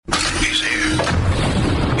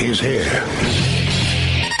He's here.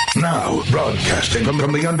 Now, broadcasting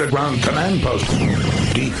from the underground command post,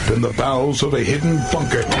 deep in the bowels of a hidden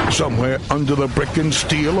bunker, somewhere under the brick and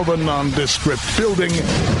steel of a nondescript building,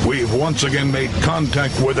 we've once again made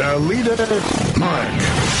contact with our leader, Mark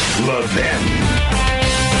Levin.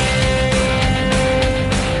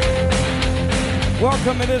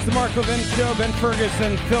 Welcome, it is the Mark Levin Show. Ben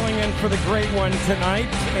Ferguson filling in for the great one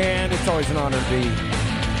tonight, and it's always an honor to be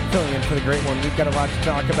filling in for the great one. We've got a lot to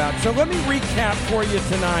talk about. So let me recap for you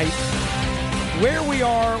tonight where we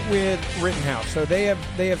are with Rittenhouse. So they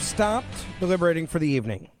have stopped deliberating for the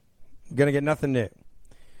evening. Going to get nothing new.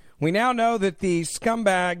 We now know that the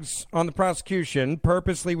scumbags on the prosecution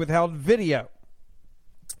purposely withheld video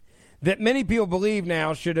that many people believe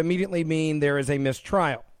now should immediately mean there is a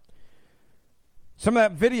mistrial. Some of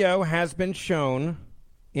that video has been shown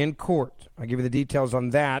in court. I'll give you the details on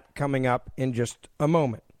that coming up in just a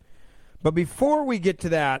moment. But before we get to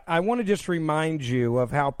that, I want to just remind you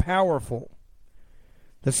of how powerful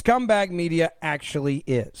the scumbag media actually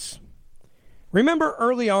is. Remember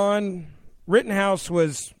early on, Rittenhouse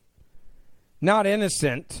was not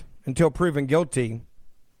innocent until proven guilty,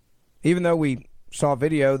 even though we saw a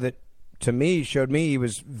video that, to me, showed me he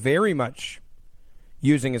was very much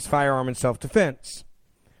using his firearm in self-defense.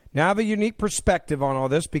 Now I have a unique perspective on all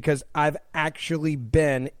this because I've actually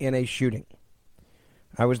been in a shooting.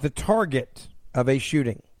 I was the target of a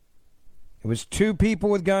shooting. It was two people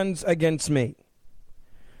with guns against me.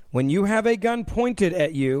 When you have a gun pointed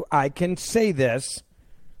at you, I can say this,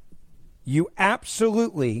 you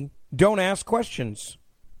absolutely don't ask questions.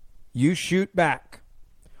 You shoot back.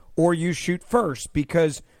 Or you shoot first,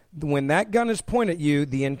 because when that gun is pointed at you,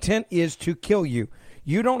 the intent is to kill you.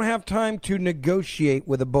 You don't have time to negotiate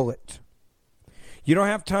with a bullet. You don't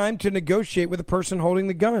have time to negotiate with the person holding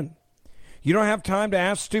the gun. You don't have time to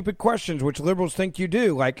ask stupid questions, which liberals think you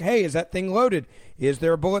do. Like, hey, is that thing loaded? Is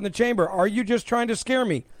there a bullet in the chamber? Are you just trying to scare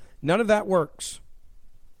me? None of that works.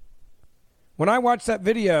 When I watched that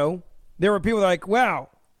video, there were people like, wow,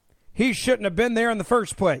 he shouldn't have been there in the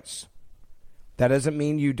first place. That doesn't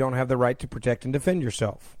mean you don't have the right to protect and defend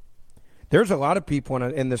yourself. There's a lot of people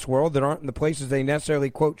in this world that aren't in the places they necessarily,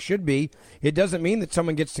 quote, should be. It doesn't mean that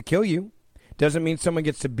someone gets to kill you. Doesn't mean someone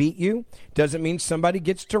gets to beat you. Doesn't mean somebody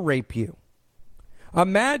gets to rape you.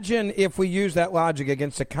 Imagine if we use that logic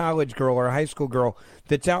against a college girl or a high school girl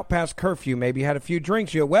that's out past curfew, maybe had a few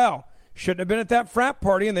drinks. You go, well, shouldn't have been at that frat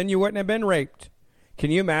party, and then you wouldn't have been raped. Can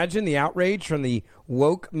you imagine the outrage from the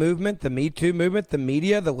woke movement, the Me Too movement, the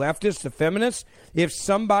media, the leftists, the feminists, if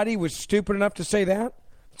somebody was stupid enough to say that?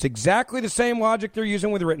 It's exactly the same logic they're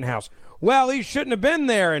using with Rittenhouse. Well, he shouldn't have been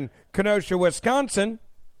there in Kenosha, Wisconsin.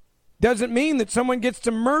 Doesn't mean that someone gets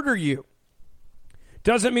to murder you.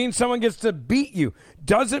 Doesn't mean someone gets to beat you.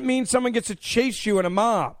 Doesn't mean someone gets to chase you in a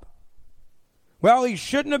mob. Well, he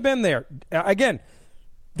shouldn't have been there. Again,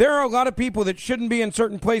 there are a lot of people that shouldn't be in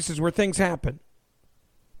certain places where things happen.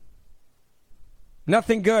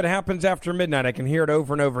 Nothing good happens after midnight. I can hear it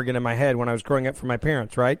over and over again in my head when I was growing up from my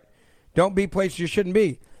parents, right? Don't be places you shouldn't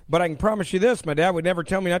be. But I can promise you this, my dad would never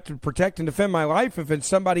tell me not to protect and defend my life if it's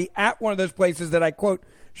somebody at one of those places that I, quote,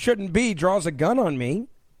 shouldn't be, draws a gun on me,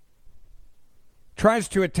 tries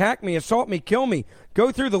to attack me, assault me, kill me.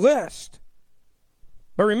 Go through the list.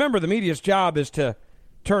 But remember, the media's job is to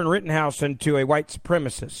turn Rittenhouse into a white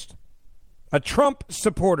supremacist. A Trump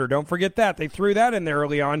supporter, don't forget that. They threw that in there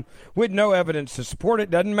early on with no evidence to support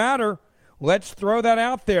it. Doesn't matter. Let's throw that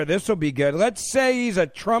out there. This will be good. Let's say he's a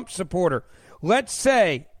Trump supporter. Let's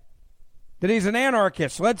say that he's an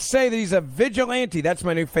anarchist. Let's say that he's a vigilante. That's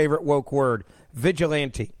my new favorite woke word,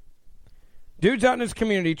 vigilante. Dude's out in his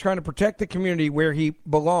community trying to protect the community where he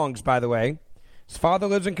belongs, by the way. His father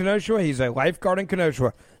lives in Kenosha. He's a lifeguard in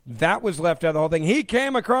Kenosha. That was left out of the whole thing. He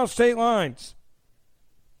came across state lines.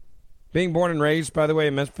 Being born and raised, by the way,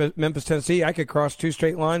 in Memphis, Tennessee, I could cross two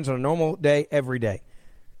straight lines on a normal day every day.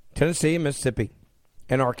 Tennessee and Mississippi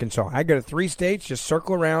and Arkansas. I go to 3 states, just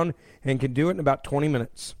circle around, and can do it in about 20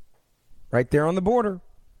 minutes. Right there on the border.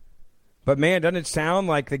 But, man, doesn't it sound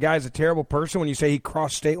like the guy's a terrible person when you say he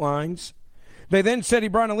crossed state lines? They then said he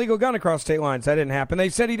brought an illegal gun across state lines. That didn't happen. They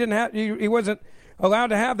said he wasn't allowed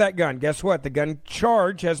to have that gun. Guess what? The gun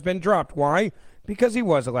charge has been dropped. Why? Because he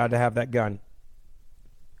was allowed to have that gun.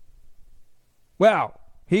 Well,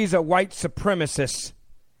 he's a white supremacist.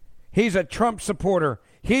 He's a Trump supporter.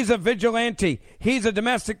 He's a vigilante. He's a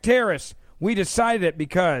domestic terrorist. We decided it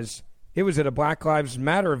because it was at a Black Lives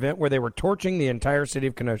Matter event where they were torching the entire city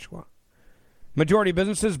of Kenosha. Majority of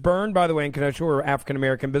businesses burned, by the way, in Kenosha were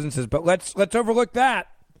African-American businesses. But let's overlook that.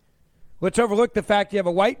 Let's overlook the fact you have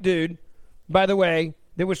a white dude, by the way,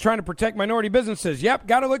 that was trying to protect minority businesses. Yep,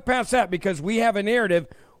 got to look past that because we have a narrative.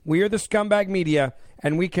 We are the scumbag media,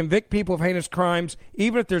 and we convict people of heinous crimes,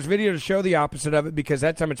 even if there's video to show the opposite of it, because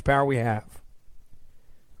that's how much power we have.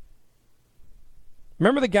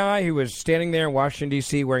 Remember the guy who was standing there in Washington,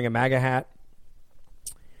 D.C. wearing a MAGA hat?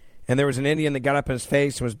 And there was an Indian that got up in his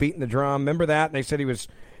face and was beating the drum. Remember that? And they said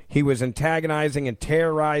he was antagonizing and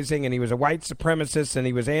terrorizing, and he was a white supremacist, and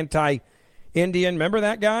he was anti-Indian. Remember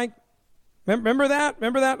that guy? Remember that?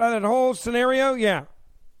 Remember that whole scenario? Yeah.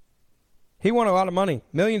 He won a lot of money,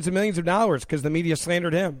 millions and millions of dollars, because the media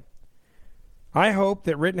slandered him. I hope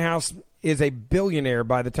that Rittenhouse is a billionaire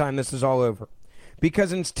by the time this is all over.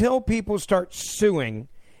 Because until people start suing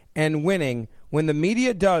and winning, when the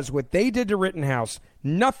media does what they did to Rittenhouse,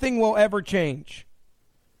 nothing will ever change.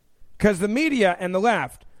 Because the media and the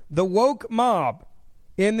left, the woke mob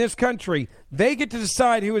in this country, they get to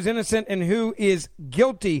decide who is innocent and who is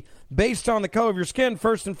guilty based on the color of your skin,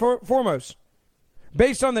 first and foremost.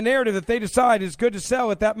 Based on the narrative that they decide is good to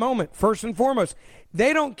sell at that moment, first and foremost.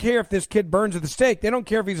 They don't care if this kid burns at the stake. They don't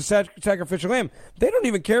care if he's a sacrificial lamb. They don't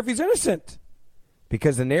even care if he's innocent.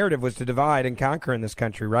 Because the narrative was to divide and conquer in this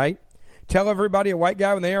country, right? Tell everybody a white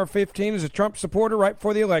guy with an AR-15 is a Trump supporter right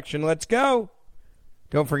before the election. Let's go.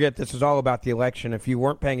 Don't forget, this is all about the election. If you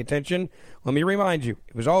weren't paying attention, let me remind you,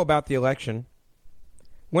 it was all about the election.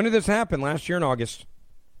 When did this happen? Last year in August.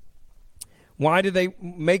 Why did they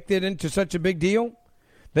make it into such a big deal?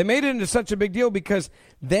 They made it into such a big deal because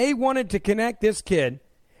they wanted to connect this kid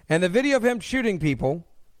and the video of him shooting people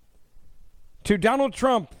to Donald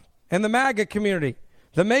Trump and the MAGA community,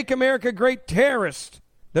 the Make America Great terrorists,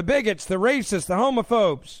 the bigots, the racists, the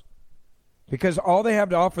homophobes, because all they have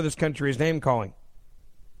to offer this country is name-calling.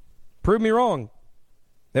 Prove me wrong.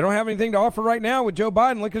 They don't have anything to offer right now with Joe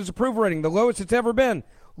Biden. Look at his approval rating, the lowest it's ever been.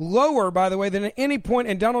 Lower, by the way, than at any point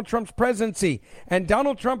in Donald Trump's presidency. And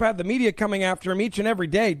Donald Trump had the media coming after him each and every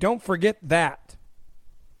day. Don't forget that.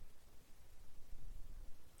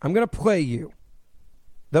 I'm going to play you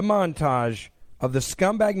the montage of the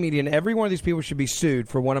scumbag media, and every one of these people should be sued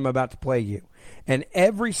for what I'm about to play you. And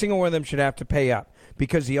every single one of them should have to pay up.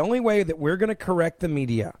 Because the only way that we're going to correct the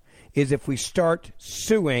media is if we start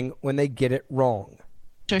suing when they get it wrong.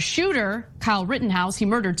 A shooter, Kyle Rittenhouse, he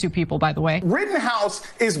murdered 2 people, by the way. Rittenhouse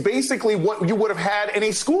is basically what you would have had in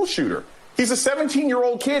a school shooter. He's a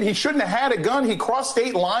 17-year-old kid. He shouldn't have had a gun. He crossed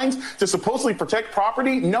state lines to supposedly protect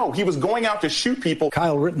property. No, he was going out to shoot people.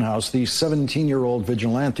 Kyle Rittenhouse, the 17-year-old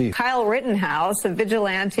vigilante. Kyle Rittenhouse, a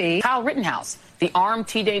vigilante. Kyle Rittenhouse, the armed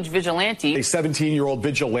teenage vigilante. A 17-year-old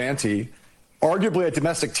vigilante, arguably a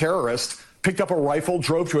domestic terrorist, picked up a rifle,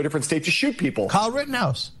 drove to a different state to shoot people. Kyle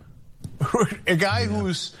Rittenhouse, a guy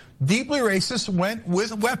who's deeply racist, went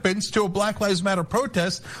with weapons to a Black Lives Matter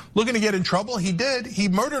protest looking to get in trouble. He did. He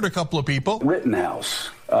murdered a couple of people. Rittenhouse,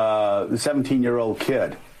 the 17-year-old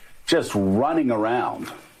kid, just running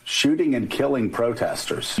around, shooting and killing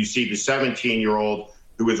protesters. You see the 17-year-old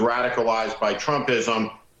who was radicalized by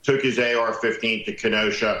Trumpism, took his AR-15 to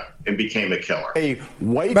Kenosha and became a killer.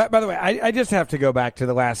 By the way, I just have to go back to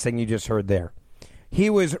the last thing you just heard there. He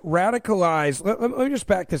was radicalized. Let me just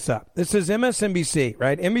back this up. This is MSNBC,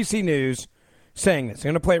 right? NBC News saying this. I'm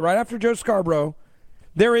going to play it right after Joe Scarborough.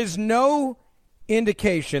 There is no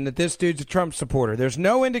indication that this dude's a Trump supporter. There's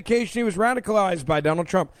no indication he was radicalized by Donald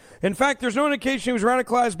Trump. In fact, there's no indication he was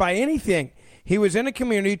radicalized by anything. He was in a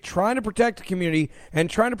community trying to protect the community and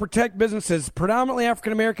trying to protect businesses, predominantly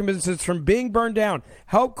African-American businesses, from being burned down.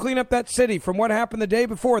 Help clean up that city from what happened the day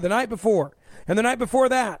before, the night before, and the night before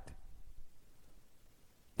that.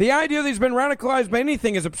 The idea that he's been radicalized by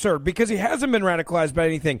anything is absurd because he hasn't been radicalized by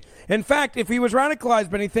anything. In fact, if he was radicalized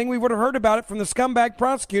by anything, we would have heard about it from the scumbag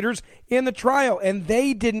prosecutors in the trial. And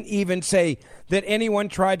they didn't even say that anyone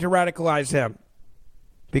tried to radicalize him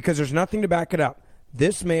because there's nothing to back it up.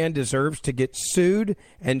 This man deserves to get sued,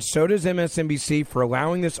 and so does MSNBC for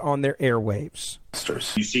allowing this on their airwaves.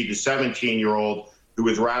 You see the 17-year-old who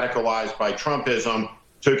was radicalized by Trumpism,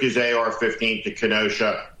 took his AR-15 to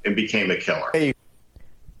Kenosha and became a killer.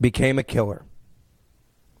 Became a killer.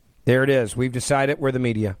 There it is. We've decided we're the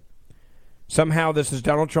media. Somehow this is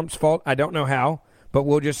Donald Trump's fault. I don't know how, but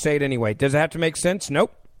we'll just say it anyway. Does it have to make sense?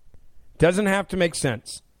 Nope. Doesn't have to make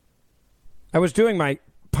sense. I was doing my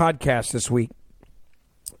podcast this week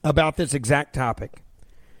about this exact topic,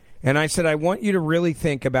 and I said, I want you to really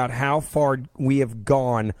think about how far we have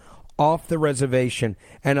gone off the reservation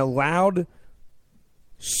and allowed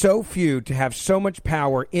so few to have so much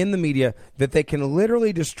power in the media that they can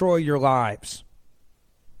literally destroy your lives.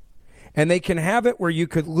 And they can have it where you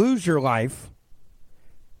could lose your life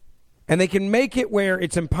And they can make it where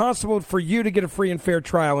it's impossible for you to get a free and fair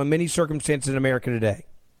trial in many circumstances in America today.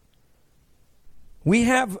 We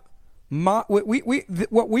have what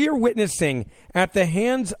we are witnessing at the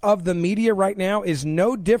hands of the media right now is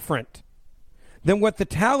no different than what the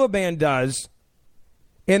Taliban does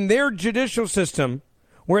in their judicial system,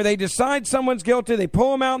 where they decide someone's guilty, they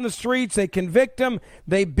pull them out in the streets, they convict them,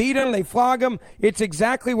 they beat them, they flog them. It's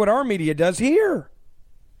exactly what our media does here.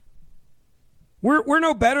 We're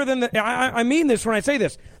no better than I mean this when I say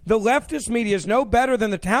this. The leftist media is no better than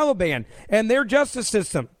the Taliban and their justice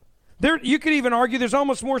system. You could even argue there's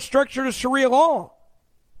almost more structure to Sharia law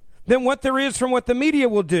than what there is from what the media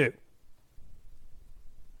will do.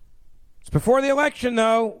 It's before the election,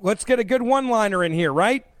 though. Let's get a good one-liner in here,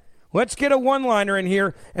 right? Let's get a one-liner in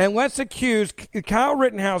here, and let's accuse Kyle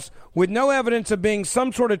Rittenhouse with no evidence of being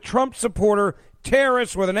some sort of Trump supporter,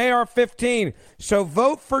 terrorist with an AR-15. So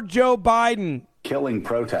vote for Joe Biden. Killing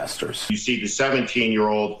protesters. You see the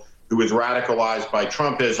 17-year-old who was radicalized by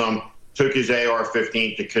Trumpism, took his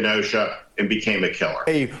AR-15 to Kenosha and became a killer.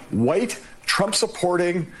 A white,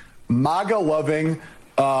 Trump-supporting, MAGA-loving,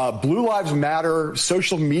 Blue Lives Matter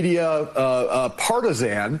social media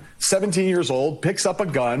partisan, 17 years old, picks up a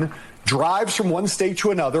gun, drives from one state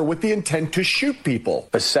to another with the intent to shoot people.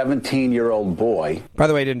 A 17-year-old boy. By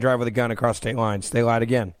the way, he didn't drive with a gun across state lines. They lied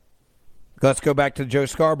again. Let's go back to Joe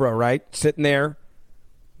Scarborough, right? Sitting there.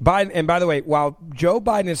 Biden, and by the way, while Joe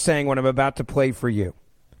Biden is saying what I'm about to play for you,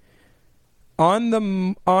 on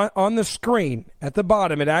the screen at the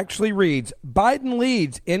bottom, it actually reads, Biden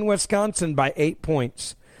leads in Wisconsin by 8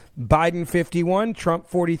 points. Biden 51, Trump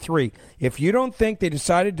 43. If you don't think they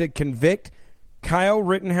decided to convict Kyle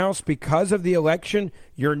Rittenhouse because of the election,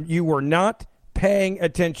 you were not paying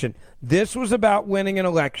attention. This was about winning an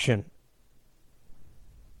election.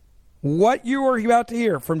 What you are about to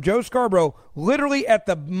hear from Joe Scarborough, literally at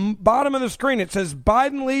the bottom of the screen, it says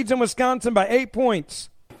Biden leads in Wisconsin by 8 points.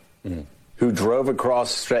 Who drove across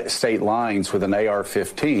state lines with an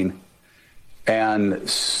AR-15 and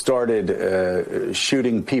started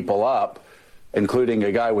shooting people up, including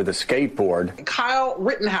a guy with a skateboard. Kyle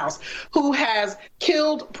Rittenhouse, who has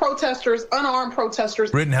killed protesters, unarmed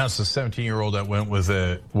protesters. Rittenhouse, a 17-year-old that went with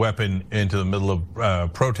a weapon into the middle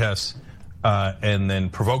of protests and then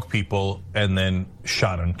provoked people and then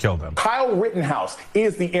shot and killed them. Kyle Rittenhouse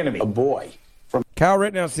is the enemy. A boy. Kyle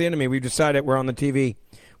Rittenhouse, the enemy. We've decided we're on the TV.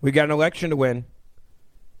 We've got an election to win.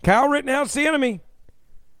 Kyle Rittenhouse, the enemy.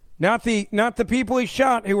 Not the people he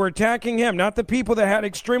shot who were attacking him. Not the people that had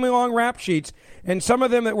extremely long rap sheets. And some of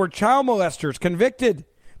them that were child molesters, convicted.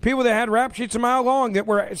 People that had rap sheets a mile long that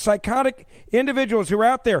were psychotic individuals who were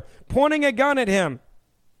out there pointing a gun at him.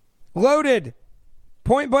 Loaded.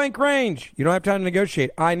 Point blank range. You don't have time to negotiate.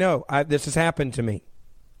 I know. This has happened to me.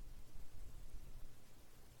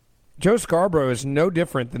 Joe Scarborough is no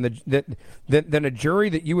different than a jury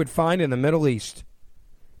that you would find in the Middle East.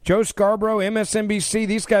 Joe Scarborough, MSNBC,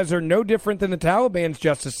 these guys are no different than the Taliban's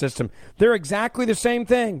justice system. They're exactly the same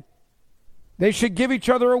thing. They should give each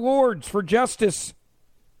other awards for justice.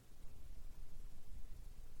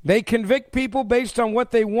 They convict people based on what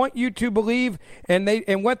they want you to believe,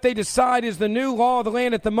 and what they decide is the new law of the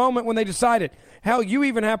land at the moment when they decide it. Hell, you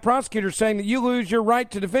even have prosecutors saying that you lose your right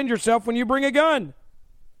to defend yourself when you bring a gun.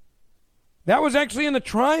 That was actually in the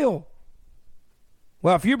trial.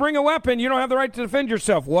 Well, if you bring a weapon, you don't have the right to defend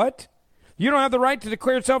yourself. What? You don't have the right to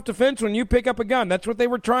declare self-defense when you pick up a gun. That's what they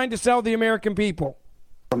were trying to sell the American people.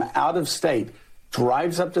 From out of state,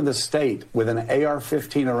 drives up to the state with an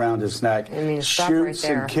AR-15 around his neck, shoots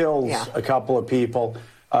and kills a couple of people,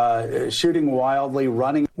 shooting wildly,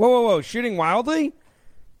 running. Whoa. Shooting wildly?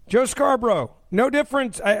 Joe Scarborough, no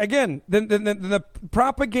difference, again, than the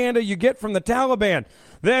propaganda you get from the Taliban.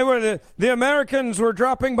 The Americans were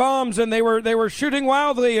dropping bombs and they were shooting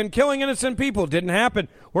wildly and killing innocent people. Didn't happen.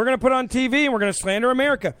 We're going to put on TV and we're going to slander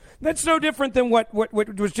America. That's no different than what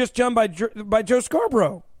was just done by Joe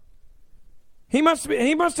Scarborough. He must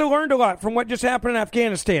have learned a lot from what just happened in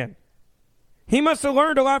Afghanistan. He must have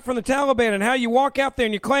learned a lot from the Taliban and how you walk out there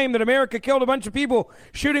and you claim that America killed a bunch of people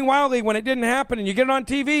shooting wildly when it didn't happen, and you get it on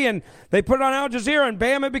TV and they put it on Al Jazeera and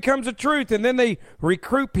bam, it becomes a truth, and then they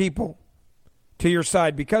recruit people to your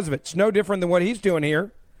side because of it. It's no different than what he's doing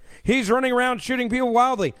here. He's running around shooting people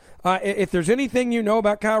wildly. If there's anything you know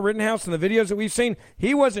about Kyle Rittenhouse and the videos that we've seen,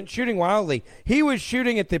 he wasn't shooting wildly. He was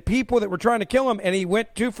shooting at the people that were trying to kill him, and he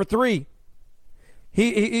went 2 for 3.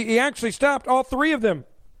 He actually stopped all 3 of them.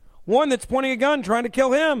 One that's pointing a gun trying to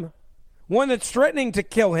kill him. One that's threatening to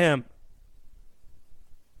kill him.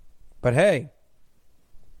 But hey,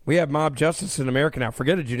 we have mob justice in America now.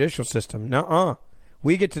 Forget a judicial system. Nuh-uh.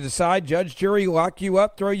 We get to decide, judge, jury, lock you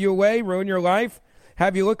up, throw you away, ruin your life,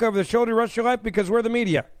 have you look over the shoulder, rush your life because we're the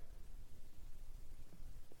media.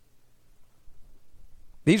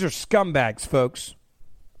 These are scumbags, folks.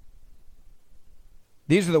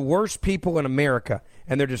 These are the worst people in America,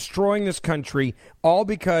 and they're destroying this country all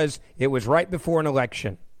because it was right before an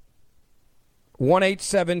election.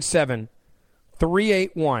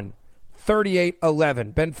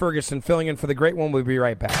 1-877-381-3811. Ben Ferguson filling in for the great one. We'll be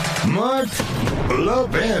right back. Mark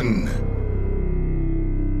Levin.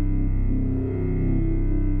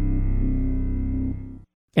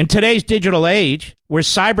 In today's digital age, where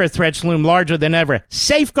cyber threats loom larger than ever,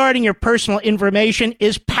 safeguarding your personal information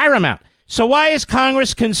is paramount. So why is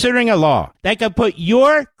Congress considering a law that could put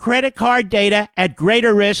your credit card data at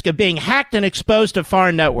greater risk of being hacked and exposed to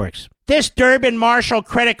foreign networks? This Durbin-Marshall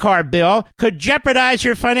credit card bill could jeopardize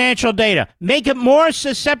your financial data, make it more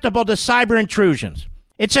susceptible to cyber intrusions.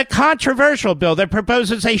 It's a controversial bill that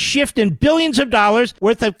proposes a shift in billions of dollars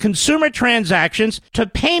worth of consumer transactions to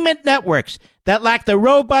payment networks that lack the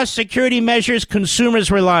robust security measures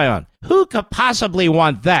consumers rely on. Who could possibly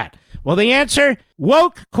want that? Well, the answer?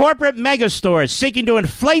 Woke corporate megastores seeking to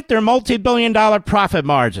inflate their multi-billion-dollar profit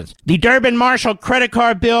margins. The Durbin-Marshall credit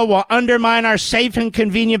card bill will undermine our safe and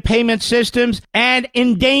convenient payment systems and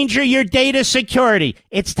endanger your data security.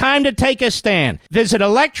 It's time to take a stand. Visit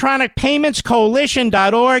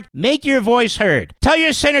electronicpaymentscoalition.org. Make your voice heard. Tell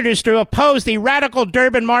your senators to oppose the radical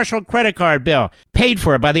Durbin-Marshall credit card bill, paid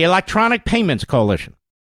for by the Electronic Payments Coalition.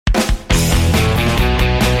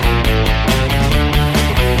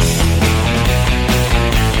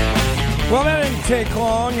 Well, that didn't take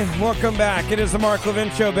long. Welcome back. It is the Mark Levin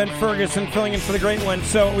Show. Ben Ferguson filling in for the great one.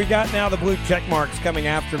 So we got now the blue check marks coming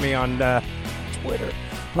after me on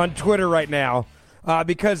Twitter right now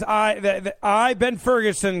because I, Ben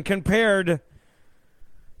Ferguson, compared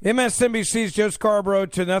MSNBC's Joe Scarborough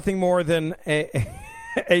to nothing more than a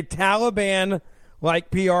Taliban-like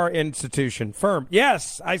PR institution. Firm.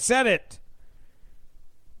 Yes, I said it.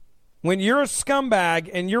 When you're a scumbag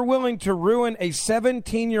and you're willing to ruin a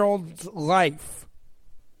 17-year-old's life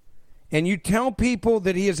and you tell people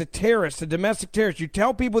that he is a terrorist, a domestic terrorist, you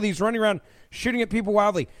tell people that he's running around shooting at people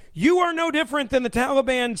wildly, you are no different than the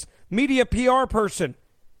Taliban's media PR person.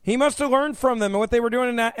 He must have learned from them and what they were doing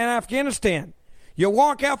in Afghanistan. You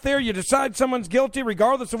walk out there, you decide someone's guilty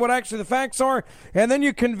regardless of what actually the facts are, and then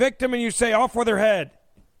you convict them and you say, off with their head.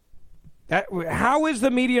 How is the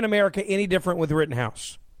media in America any different with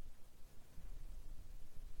Rittenhouse?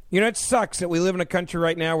 You know, it sucks that we live in a country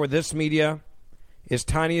right now where this media, as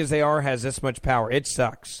tiny as they are, has this much power. It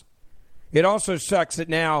sucks. It also sucks that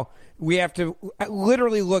now we have to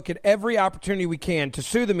literally look at every opportunity we can to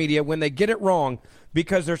sue the media when they get it wrong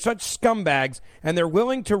because they're such scumbags and they're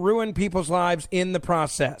willing to ruin people's lives in the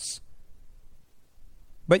process.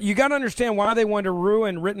 But you got to understand why they wanted to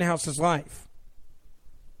ruin Rittenhouse's life.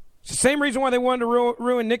 It's the same reason why they wanted to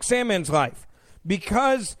ruin Nick Sandmann's life.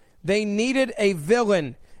 Because they needed a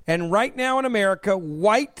villain. And right now in America,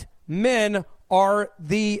 white men are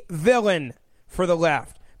the villain for the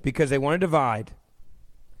left because they want to divide.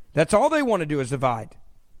 That's all they want to do is divide.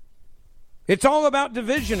 It's all about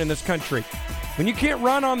division in this country. When you can't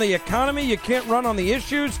run on the economy, you can't run on the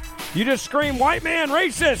issues, you just scream, white man,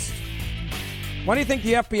 racist. Why do you think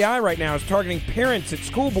the FBI right now is targeting parents at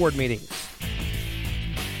school board meetings?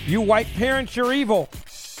 You white parents, you're evil.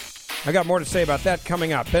 I got more to say about that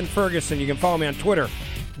coming up. Ben Ferguson, you can follow me on Twitter,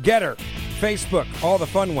 Getter, Facebook, all the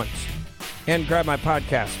fun ones. And grab my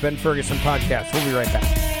podcast, Ben Ferguson Podcast. We'll be right back.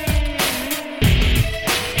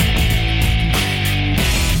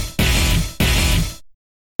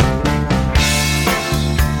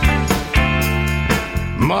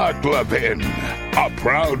 Mark Levin, a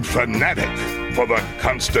proud fanatic for the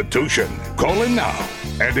Constitution. Call in now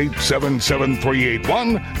at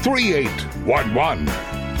 877-381-3811.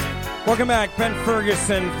 Welcome back. Ben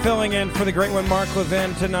Ferguson filling in for the great one, Mark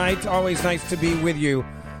Levin, tonight. Always nice to be with you,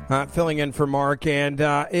 filling in for Mark. And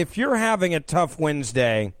if you're having a tough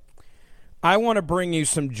Wednesday, I want to bring you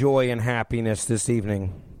some joy and happiness this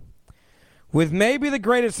evening with maybe the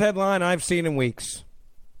greatest headline I've seen in weeks.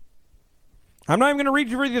 I'm not even going to read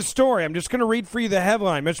you the story. I'm just going to read for you the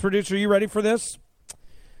headline. Mr. Producer, are you ready for this?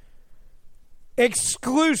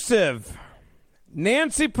 Exclusive.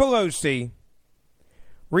 Nancy Pelosi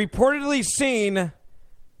reportedly seen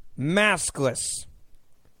maskless.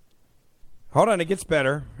 Hold on, it gets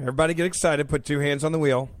better. Everybody get excited. Put two hands on the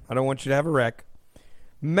wheel. I don't want you to have a wreck.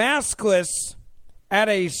 Maskless at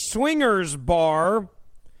a swingers bar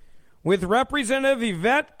with Representative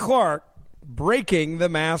Yvette Clarke breaking the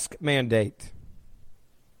mask mandate.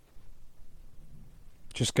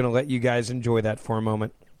 Just going to let you guys enjoy that for a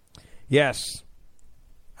moment. Yes,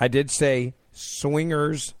 I did say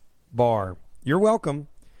Swingers Bar. You're welcome.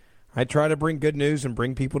 I try to bring good news and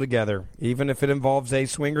bring people together, even if it involves a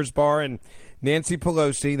swingers bar and Nancy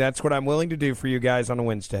Pelosi. That's what I'm willing to do for you guys on a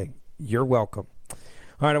Wednesday. You're welcome. All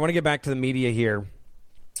right, I want to get back to the media here.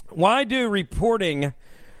 Why do reporting?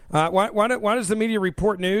 Why does the media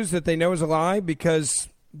report news that they know is a lie? Because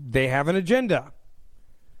they have an agenda.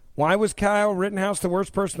 Why was Kyle Rittenhouse the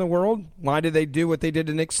worst person in the world? Why did they do what they did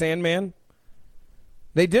to Nick Sandmann?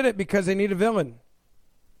 They did it because they need a villain.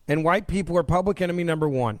 And white people are public enemy number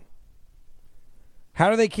one. How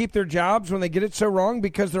do they keep their jobs when they get it so wrong?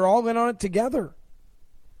 Because they're all in on it together.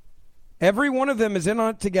 Every one of them is in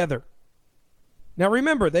on it together. Now,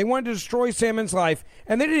 remember, they wanted to destroy Salmon's life,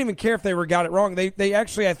 and they didn't even care if they got it wrong. They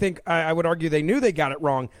actually, I think, I would argue they knew they got it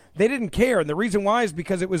wrong. They didn't care, and the reason why is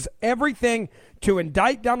because it was everything to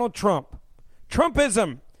indict Donald Trump.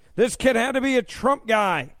 Trumpism. This kid had to be a Trump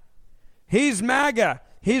guy. He's MAGA.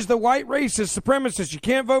 He's the white racist supremacist. You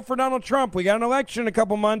can't vote for Donald Trump. We got an election in a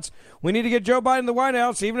couple months. We need to get Joe Biden in the White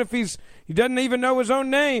House, even if he doesn't even know his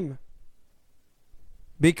own name.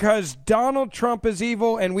 Because Donald Trump is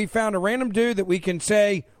evil, and we found a random dude that we can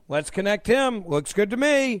say, let's connect him. Looks good to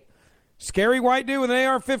me. Scary white dude with an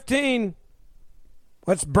AR-15.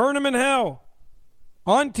 Let's burn him in hell.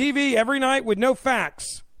 On TV every night with no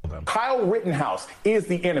facts. Kyle Rittenhouse is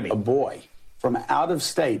the enemy. A boy from out of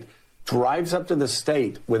state drives up to the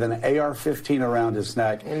state with an AR-15 around his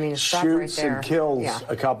neck, shoots and kills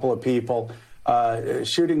a couple of people,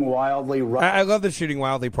 shooting wildly. I love the shooting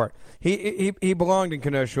wildly part. He belonged in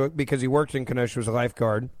Kenosha because he worked in Kenosha as a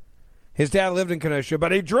lifeguard. His dad lived in Kenosha,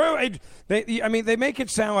 but he drew. They make it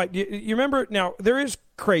sound like you remember. Now there is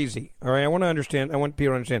crazy. All right, I want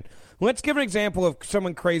people to understand. Let's give an example of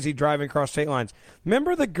someone crazy driving across state lines.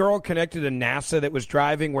 Remember the girl connected to NASA that was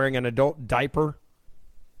driving wearing an adult diaper?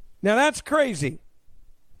 Now, that's crazy.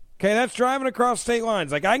 Okay, that's driving across state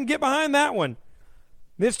lines. Like, I can get behind that one.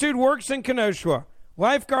 This dude works in Kenosha.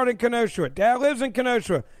 Lifeguard in Kenosha. Dad lives in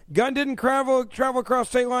Kenosha. Gun didn't travel across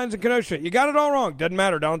state lines in Kenosha. You got it all wrong. Doesn't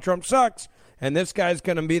matter. Donald Trump sucks. And this guy's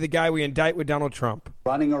going to be the guy we indict with Donald Trump.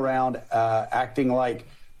 Running around acting like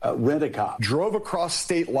rent-a-cop. Drove across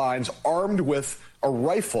state lines armed with a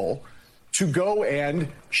rifle to go and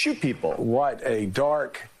shoot people. What a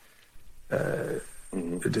dark...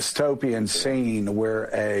 dystopian scene where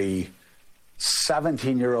a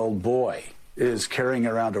 17-year-old boy is carrying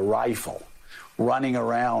around a rifle, running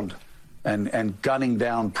around and gunning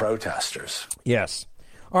down protesters. Yes.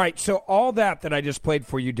 All right, so all that I just played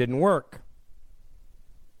for you didn't work.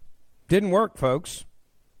 Didn't work, folks.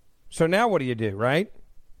 So now what do you do, right?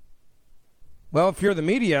 Well, if you're the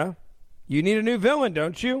media, you need a new villain,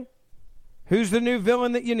 don't you? Who's the new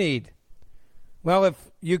villain that you need? Well, if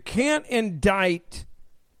you can't indict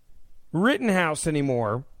Rittenhouse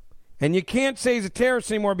anymore, and you can't say he's a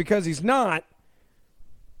terrorist anymore because he's not,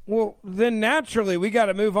 well, then naturally we got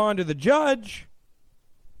to move on to the judge.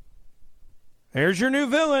 There's your new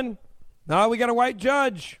villain. No, we got a white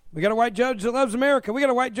judge. We got a white judge that loves America. We got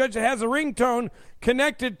a white judge that has a ringtone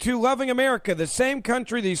connected to loving America, the same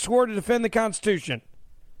country that he swore to defend the Constitution.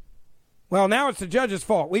 Well, now it's the judge's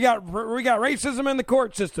fault. We got racism in the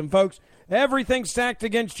court system, folks. Everything's stacked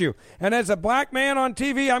against you. And as a black man on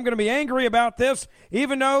TV, I'm going to be angry about this,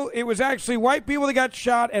 even though it was actually white people that got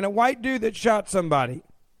shot and a white dude that shot somebody.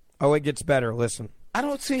 Oh, it gets better. Listen. I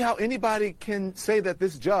don't see how anybody can say that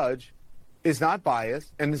this judge is not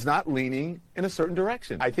biased and is not leaning in a certain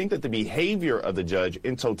direction. I think that the behavior of the judge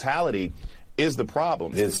in totality is the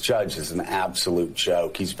problem. This judge is an absolute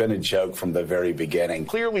joke. He's been a joke from the very beginning.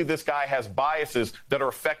 Clearly, this guy has biases that are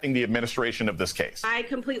affecting the administration of this case. I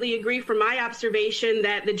completely agree from my observation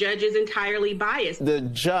that the judge is entirely biased. The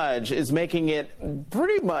judge is making it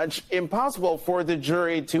pretty much impossible for the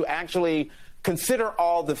jury to actually consider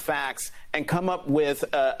all the facts and come up with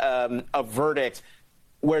a verdict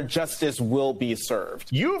where justice will be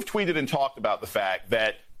served. You have tweeted and talked about the fact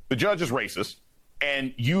that the judge is racist,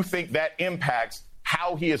 and you think that impacts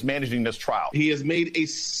how he is managing this trial. He has made a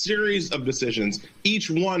series of decisions.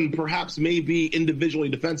 Each one perhaps may be individually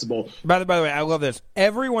defensible. By the way, I love this.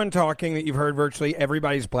 Everyone talking that you've heard, virtually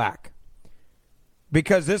everybody's black.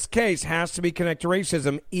 Because this case has to be connected to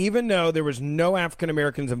racism, even though there was no African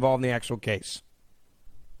Americans involved in the actual case.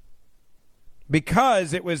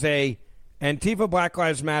 Because it was a Antifa Black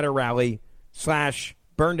Lives Matter rally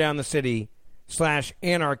 / burn down the city /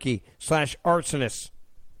 anarchy / arsonists.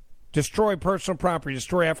 Destroy personal property,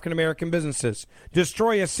 destroy African American businesses,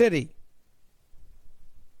 destroy a city.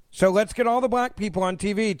 So let's get all the black people on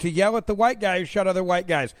TV to yell at the white guy who shot other white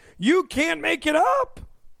guys. You can't make it up.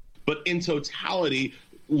 But in totality,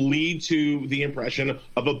 lead to the impression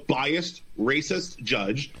of a biased, racist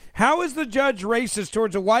judge. How is the judge racist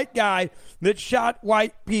towards a white guy that shot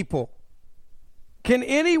white people? Can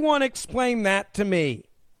anyone explain that to me?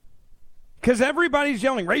 Because everybody's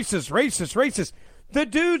yelling, racist, racist, racist. The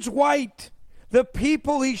dude's white. The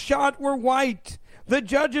people he shot were white. The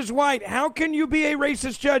judge is white. How can you be a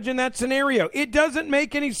racist judge in that scenario? It doesn't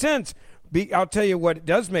make any sense. I'll tell you what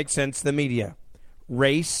does make sense, the media.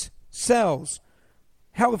 Race sells.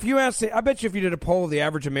 Hell, if you ask, I bet you if you did a poll of the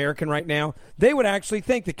average American right now, they would actually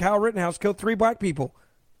think that Kyle Rittenhouse killed 3 black people.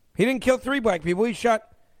 He didn't kill 3 black people. He shot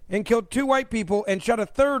and killed 2 white people and shot a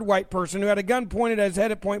 3rd white person who had a gun pointed at his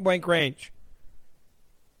head at point-blank range.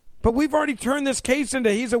 But we've already turned this case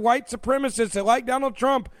into he's a white supremacist that, like Donald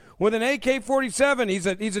Trump, with an AK-47.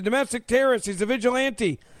 He's a domestic terrorist. He's a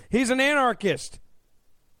vigilante. He's an anarchist.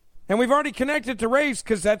 And we've already connected to race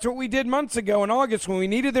because that's what we did months ago in August when we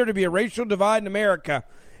needed there to be a racial divide in America.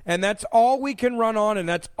 And that's all we can run on, and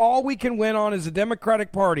that's all we can win on as a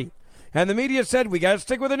Democratic Party. And the media said, we got to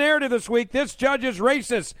stick with the narrative this week. This judge is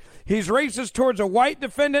racist. He's racist towards a white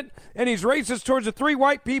defendant, and he's racist towards the 3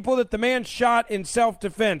 white people that the man shot in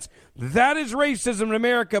self-defense. That is racism in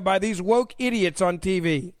America by these woke idiots on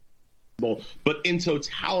TV. But in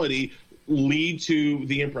totality, lead to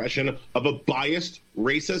the impression of a biased,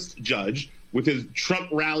 racist judge with his Trump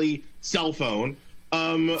rally cell phone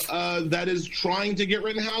that is trying to get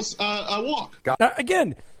Rittenhouse a walk.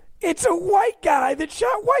 Again, it's a white guy that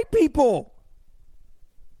shot white people.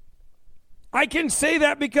 I can say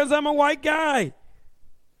that because I'm a white guy.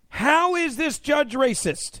 How is this judge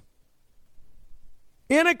racist?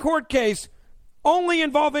 In a court case only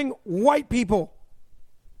involving white people.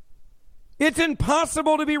 It's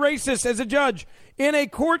impossible to be racist as a judge in a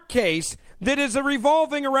court case that is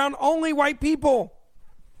revolving around only white people.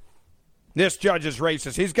 This judge is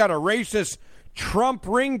racist. He's got a racist Trump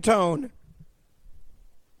ringtone.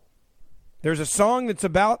 There's a song that's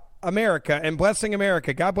about America and blessing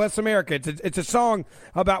America. God bless America. It's a song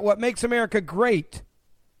about what makes America great.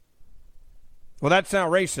 Well, that's not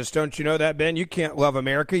racist. Don't you know that, Ben? You can't love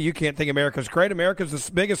America. You can't think America's great. America's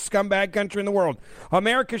the biggest scumbag country in the world.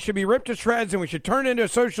 America should be ripped to shreds and we should turn it into a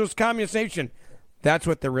socialist communist nation. That's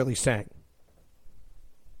what they're really saying.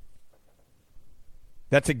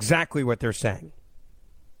 That's exactly what they're saying.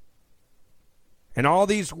 And all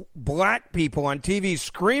these black people on TV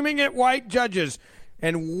screaming at white judges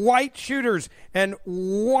and white shooters and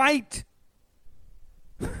white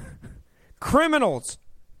criminals.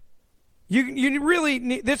 You really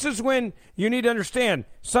need, this is when you need to understand,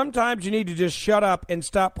 sometimes you need to just shut up and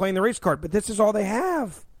stop playing the race card. But this is all they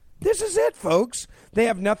have. This is it, folks. They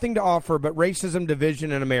have nothing to offer but racism,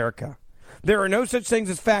 division in America. There are no such things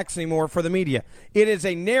as facts anymore for the media. It is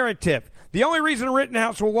a narrative. The only reason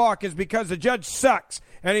Rittenhouse will walk is because the judge sucks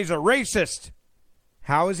and he's a racist.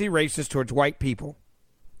 How is he racist towards white people?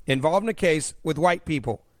 Involved in a case with white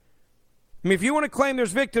people. I mean, if you want to claim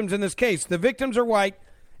there's victims in this case, the victims are white.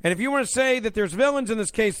 And if you want to say that there's villains in this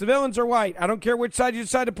case, the villains are white. I don't care which side you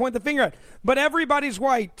decide to point the finger at. But everybody's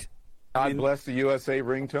white. God bless the USA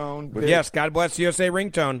ringtone. Yes, God bless the USA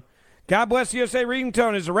ringtone. God bless the USA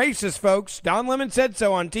ringtone is racist, folks. Don Lemon said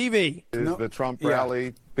so on TV. Is the Trump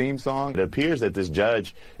rally theme song. It appears that this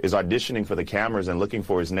judge is auditioning for the cameras and looking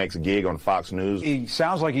for his next gig on Fox News. He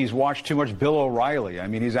sounds like he's watched too much Bill O'Reilly. I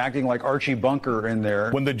mean, he's acting like Archie Bunker in there.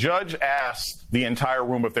 When the judge asked the entire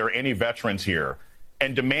room if there are any veterans here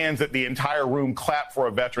and demands that the entire room clap for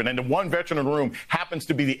a veteran, and the one veteran in the room happens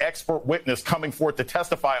to be the expert witness coming forth to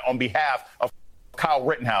testify on behalf of Kyle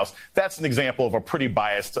Rittenhouse, that's an example of a pretty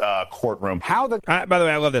biased courtroom. By the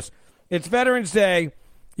way, I love this. It's Veterans Day.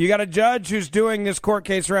 You got a judge who's doing this court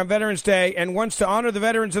case around Veterans Day and wants to honor the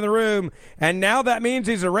veterans in the room, and now that means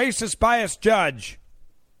he's a racist, biased judge.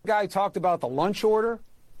 The guy talked about the lunch order.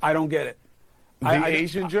 I don't get it. The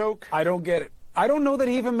Asian joke? I don't get it. I don't know that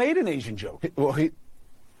he even made an Asian joke.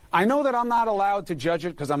 I know that I'm not allowed to judge it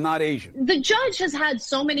because I'm not Asian. The judge has had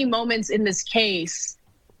so many moments in this case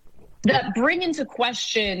that bring into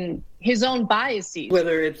question his own biases.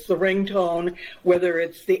 Whether it's the ringtone, whether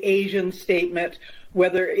it's the Asian statement,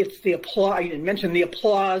 whether it's the applause, you mentioned the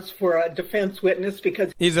applause for a defense witness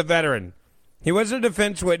because he's a veteran. He wasn't a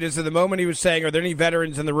defense witness at the moment he was saying, are there any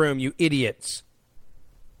veterans in the room, you idiots?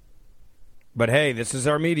 But hey, this is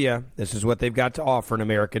our media. This is what they've got to offer in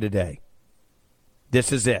America today.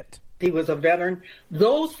 This is it. He was a veteran.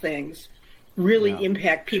 Those things really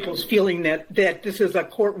impact people's feeling that this is a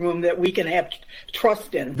courtroom that we can have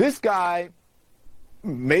trust in. This guy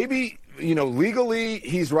maybe legally,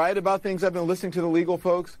 he's right about things. I've been listening to the legal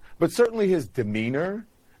folks, but certainly his demeanor,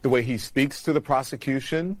 the way he speaks to the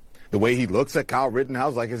prosecution, the way he looks at Kyle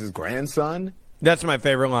Rittenhouse like it's his grandson. That's my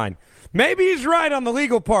favorite line. Maybe he's right on the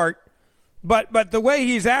legal part, but the way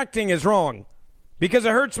he's acting is wrong because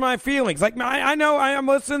it hurts my feelings. Like, I know I'm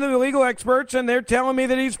listening to the legal experts, and they're telling me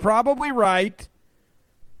that he's probably right.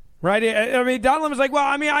 Right? I mean, Don Lemon's like, well,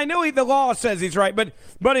 I mean, I know the law says he's right, but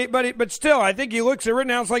still, I think he looks at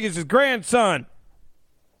Rittenhouse like it's his grandson.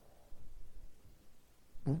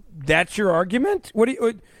 That's your argument?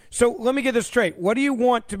 So let me get this straight. What do you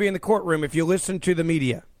want to be in the courtroom if you listen to the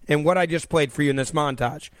media and what I just played for you in this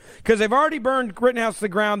montage? Because they've already burned Rittenhouse to the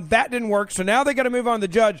ground. That didn't work, so now they got to move on to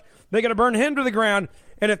the judge. They got to burn him to the ground.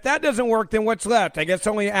 And if that doesn't work, then what's left? I guess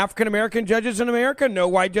only African-American judges in America? No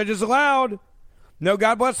white judges allowed. No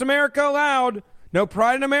God Bless America allowed. No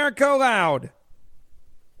Pride in America allowed.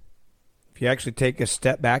 If you actually take a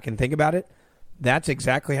step back and think about it, that's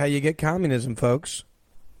exactly how you get communism, folks.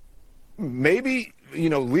 Maybe,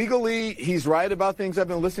 legally, he's right about things. I've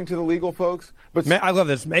been listening to the legal folks. But I love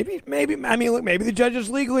this. Maybe, I mean, look, maybe the judge is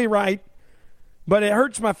legally right, but it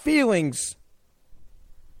hurts my feelings.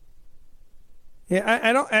 Yeah,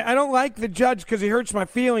 I don't like the judge because he hurts my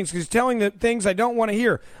feelings because he's telling the things I don't want to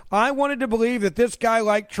hear. I wanted to believe that this guy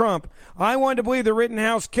liked Trump. I wanted to believe that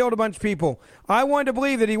Rittenhouse killed a bunch of people. I wanted to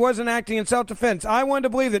believe that he wasn't acting in self-defense. I wanted to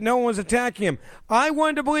believe that no one was attacking him. I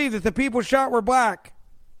wanted to believe that the people shot were black,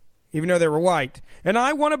 even though they were white. And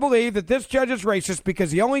I want to believe that this judge is racist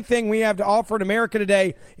because the only thing we have to offer in America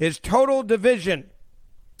today is total division.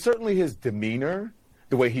 Certainly his demeanor,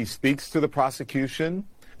 the way he speaks to the prosecution,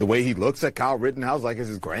 the way he looks at Kyle Rittenhouse like it's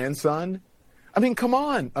his grandson. I mean, come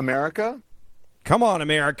on, America. Come on,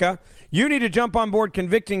 America. You need to jump on board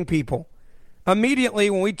convicting people immediately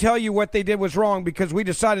when we tell you what they did was wrong because we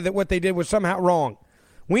decided that what they did was somehow wrong.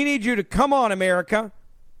 We need you to come on, America.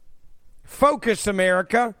 Focus,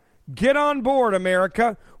 America. Get on board,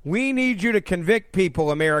 America. We need you to convict people,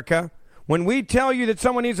 America. When we tell you that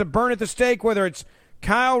someone needs to burn at the stake, whether it's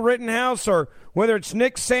Kyle Rittenhouse or whether it's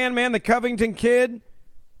Nick Sandmann, the Covington kid,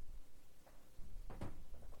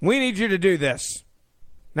 we need you to do this.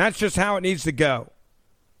 That's just how it needs to go.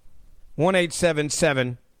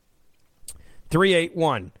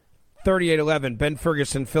 1-877-381-3811. Ben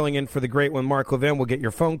Ferguson filling in for the great one, Mark Levin. We'll get your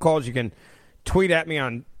phone calls. You can tweet at me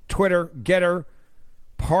on Twitter, Getter,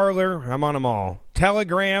 Parler. I'm on them all.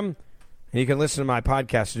 Telegram. And you can listen to my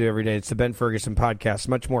podcast I do every day. It's the Ben Ferguson Podcast.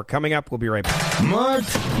 Much more coming up. We'll be right back. Mark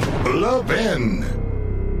Levin.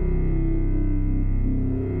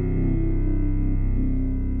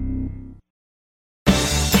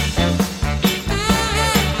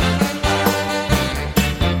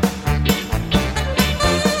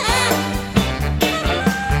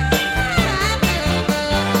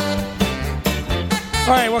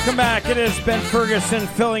 All right, welcome back. It is Ben Ferguson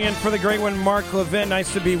filling in for the great one, Mark Levin.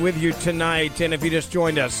 Nice to be with you tonight. And if you just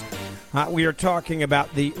joined us, we are talking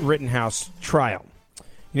about the Rittenhouse trial.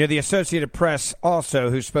 You know, the Associated Press also,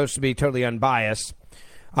 who's supposed to be totally unbiased,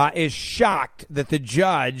 is shocked that the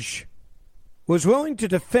judge was willing to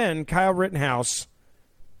defend Kyle Rittenhouse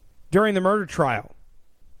during the murder trial.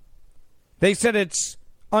 They said it's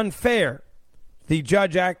unfair. The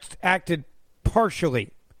judge acted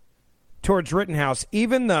partially towards Rittenhouse,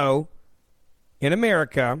 even though in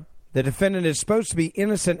America the defendant is supposed to be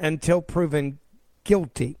innocent until proven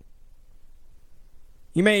guilty.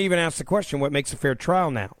 You may even ask the question, what makes a fair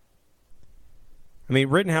trial now? I mean,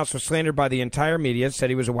 Rittenhouse was slandered by the entire media,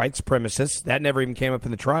 said he was a white supremacist. That never even came up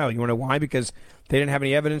in the trial. You want to know why? Because they didn't have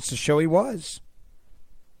any evidence to show he was.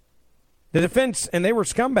 The defense, and they were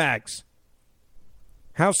scumbags.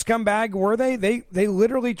 How scumbag were they? They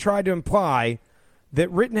literally tried to imply that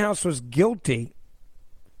Rittenhouse was guilty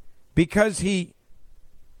because he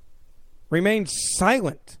remained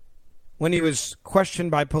silent when he was questioned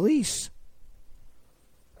by police.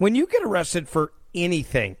 When you get arrested for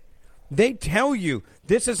anything, they tell you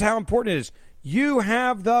this is how important it is. You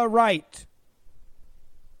have the right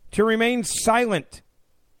to remain silent.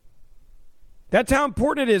 That's how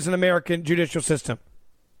important it is in the American judicial system.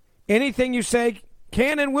 Anything you say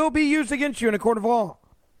can and will be used against you in a court of law.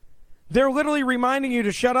 They're literally reminding you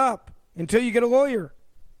to shut up until you get a lawyer,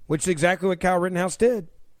 which is exactly what Kyle Rittenhouse did.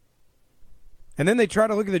 And then they try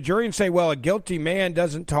to look at the jury and say, well, a guilty man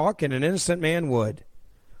doesn't talk and an innocent man would.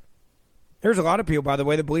 There's a lot of people, by the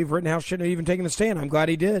way, that believe Rittenhouse shouldn't have even taken the stand. I'm glad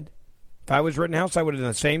he did. If I was Rittenhouse, I would have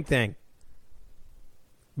done the same thing.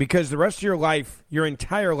 Because the rest of your life, your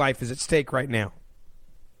entire life is at stake right now.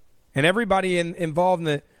 And everybody involved in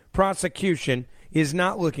the prosecution is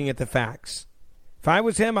not looking at the facts. If I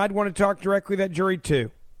was him, I'd want to talk directly to that jury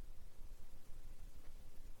too.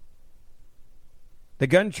 The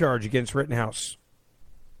gun charge against Rittenhouse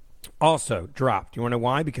also dropped. You want to know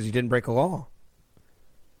why? Because he didn't break a law.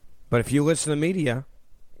 But if you listen to the media,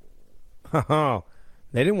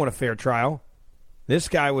 they didn't want a fair trial. This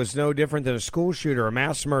guy was no different than a school shooter, a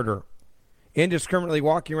mass murderer, indiscriminately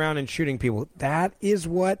walking around and shooting people. That is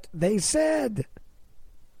what they said.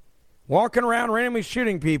 Walking around randomly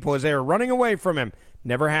shooting people as they were running away from him.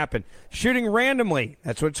 Never happened. Shooting randomly.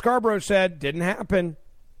 That's what Scarborough said. Didn't happen.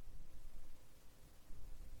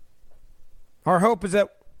 Our hope is that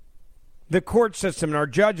the court system and our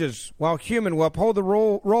judges, while human, will uphold the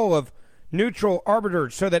role of neutral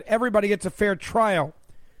arbiters so that everybody gets a fair trial,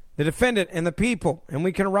 the defendant and the people, and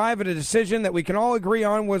we can arrive at a decision that we can all agree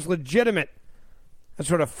on was legitimate.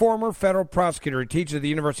 That's what a former federal prosecutor who teaches at the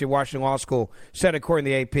University of Washington Law School said, according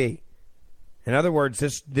to the AP. In other words,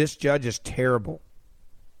 this judge is terrible.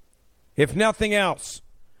 If nothing else,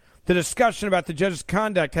 the discussion about the judge's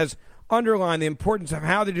conduct has underlined the importance of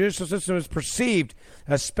how the judicial system is perceived,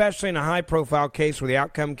 especially in a high-profile case where the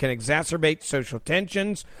outcome can exacerbate social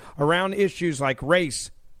tensions around issues like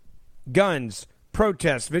race, guns,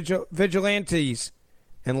 protests, vigilantes,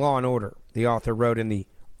 and law and order, the author wrote in the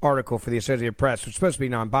article for the Associated Press, which is supposed to be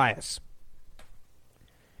non-biased.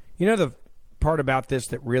 You know the part about this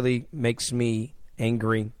that really makes me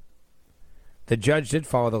angry? The judge did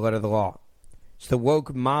follow the letter of the law. It's the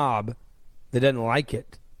woke mob that doesn't like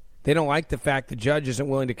it. They don't like the fact the judge isn't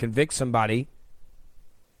willing to convict somebody.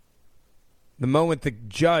 The moment the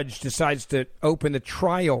judge decides to open the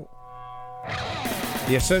trial,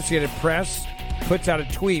 the Associated Press puts out a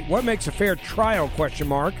tweet. What makes a fair trial, ?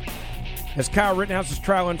 As Kyle Rittenhouse's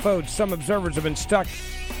trial unfolds, some observers have been struck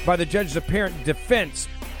by the judge's apparent defense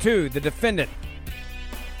to the defendant.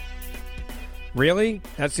 Really?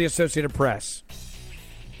 That's the Associated Press.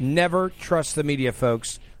 Never trust the media,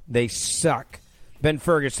 folks. They suck. Ben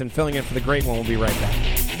Ferguson filling in for the great one. We'll be right back.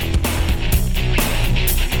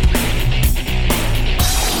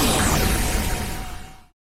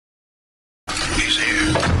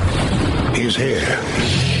 He's here.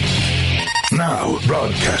 Now,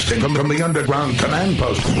 broadcasting from the underground command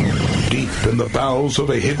post, deep in the bowels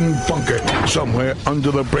of a hidden bunker, somewhere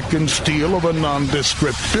under the brick and steel of a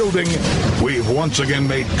nondescript building, we've once again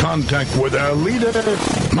made contact with our leader,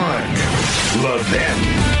 Mark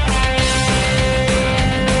Levin.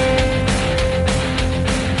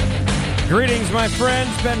 Greetings, my friends.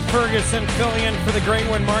 Ben Ferguson filling in for the great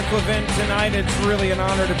one, Mark Levin. Tonight, it's really an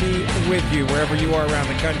honor to be with you wherever you are around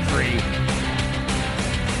the country.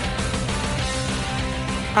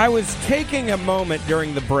 I was taking a moment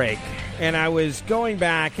during the break, and I was going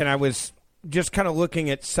back, and I was just kind of looking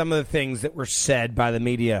at some of the things that were said by the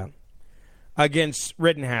media against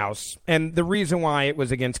Rittenhouse. And the reason why it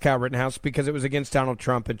was against Kyle Rittenhouse, because it was against Donald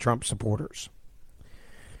Trump and Trump supporters.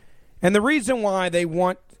 And the reason why they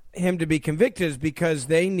want him to be convicted is because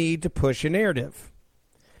they need to push a narrative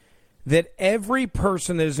that every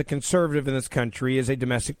person that is a conservative in this country is a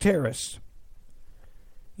domestic terrorist.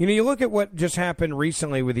 You know, you look at what just happened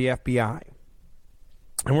recently with the FBI,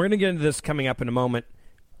 and we're going to get into this coming up in a moment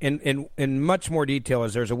in much more detail,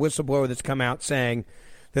 as there's a whistleblower that's come out saying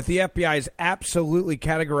that the FBI is absolutely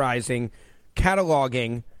cataloging,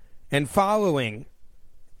 and following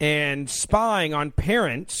and spying on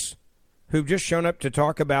parents who've just shown up to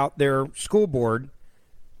talk about their school board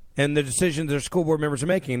and the decisions their school board members are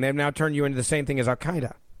making. They've now turned you into the same thing as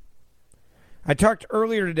Al-Qaeda. I talked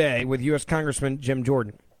earlier today with U.S. Congressman Jim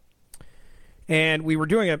Jordan, and we were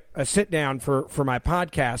doing a sit-down for my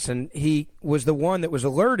podcast, and he was the one that was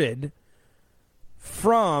alerted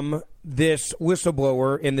from this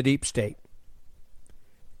whistleblower in the deep state.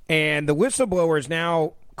 And the whistleblower is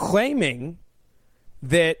now claiming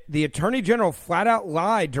that the Attorney General flat out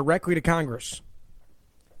lied directly to Congress.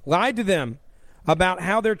 Lied to them about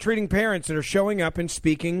how they're treating parents that are showing up and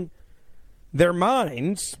speaking their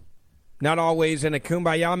minds, not always in a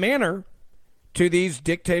kumbaya manner, to these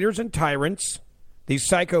dictators and tyrants, these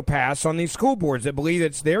psychopaths on these school boards that believe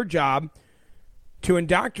it's their job to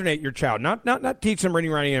indoctrinate your child. Not teach them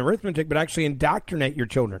reading, writing, and arithmetic, but actually indoctrinate your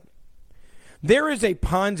children. There is a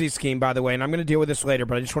Ponzi scheme, by the way, and I'm going to deal with this later,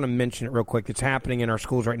 but I just want to mention it real quick. It's happening in our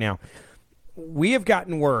schools right now. We have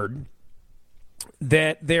gotten word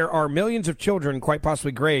that there are millions of children, quite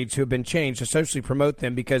possibly grades, who have been changed to socially promote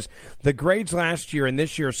them because the grades last year and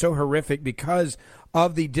this year are so horrific because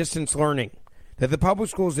of the distance learning that the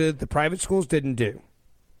public schools did, the private schools didn't do.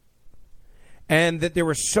 And that there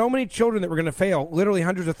were so many children that were going to fail, literally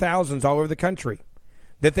hundreds of thousands all over the country,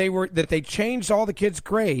 that they changed all the kids'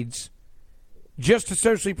 grades just to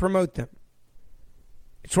socially promote them.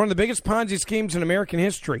 It's one of the biggest Ponzi schemes in American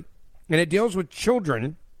history, and it deals with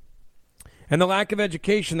children and the lack of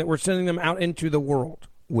education that we're sending them out into the world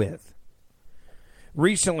with.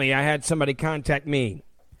 Recently, I had somebody contact me,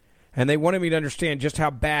 and they wanted me to understand just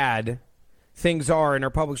how bad things are in our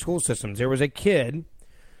public school systems. There was a kid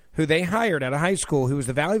who they hired at a high school who was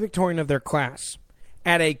the valedictorian of their class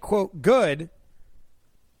at a, quote, good,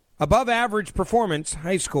 above-average performance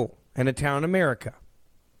high school in a town in America.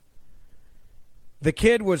 The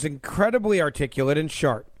kid was incredibly articulate and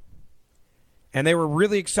sharp, and they were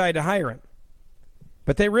really excited to hire him.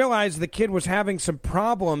 But they realized the kid was having some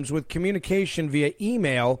problems with communication via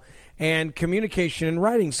email and communication and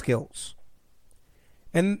writing skills.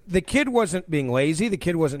 And the kid wasn't being lazy. The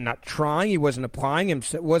kid wasn't not trying. He wasn't applying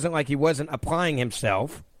himself. It wasn't like he wasn't applying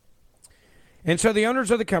himself. And so the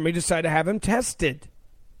owners of the company decided to have him tested.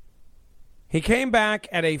 He came back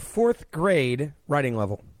at a 4th grade writing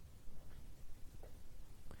level.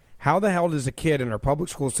 How the hell does a kid in our public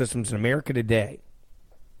school systems in America today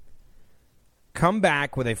come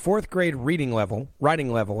back with a 4th grade writing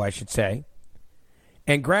level, I should say,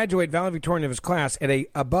 and graduate valedictorian of his class at a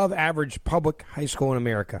above average public high school in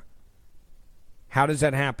America? How does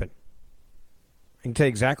that happen? I can tell you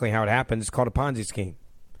exactly how it happens. It's called a Ponzi scheme.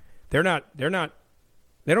 They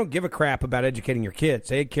don't give a crap about educating your kids.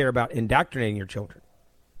 They care about indoctrinating your children.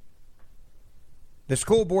 The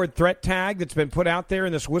school board threat tag that's been put out there,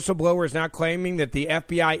 and this whistleblower is now claiming that the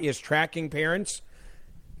FBI is tracking parents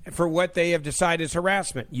for what they have decided is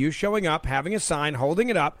harassment. You showing up, having a sign, holding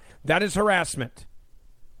it up, that is harassment.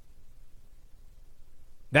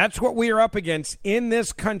 That's what we are up against in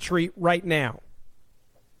this country right now.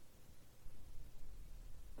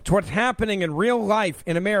 It's what's happening in real life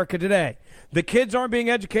in America today. The kids aren't being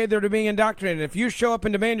educated, they're being indoctrinated. If you show up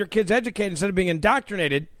and demand your kids educated instead of being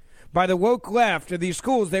indoctrinated by the woke left of these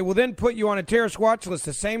schools, they will then put you on a terrorist watch list,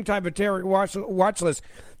 the same type of terrorist watch list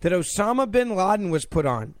that Osama bin Laden was put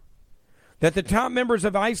on, that the top members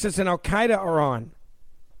of ISIS and Al-Qaeda are on.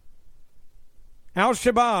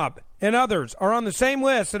 Al-Shabaab and others are on the same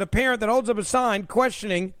list that a parent that holds up a sign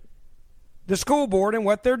questioning the school board and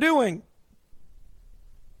what they're doing.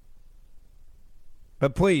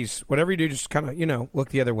 But please, whatever you do, just kind of, look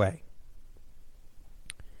the other way.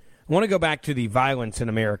 I want to go back to the violence in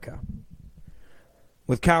America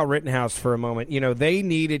with Kyle Rittenhouse for a moment. They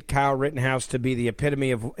needed Kyle Rittenhouse to be the epitome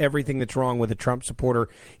of everything that's wrong with a Trump supporter,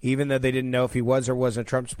 even though they didn't know if he was or wasn't a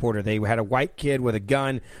Trump supporter. They had a white kid with a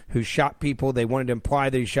gun who shot people. They wanted to imply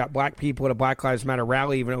that he shot black people at a Black Lives Matter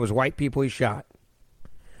rally, even though it was white people he shot.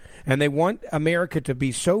 And they want America to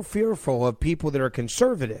be so fearful of people that are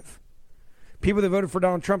conservative, people that voted for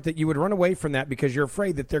Donald Trump, that you would run away from that because you're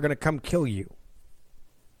afraid that they're going to come kill you.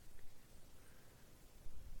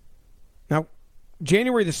 Now,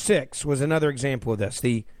 January the 6th was another example of this,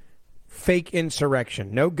 the fake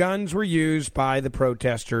insurrection. No guns were used by the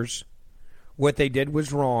protesters. What they did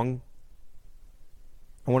was wrong.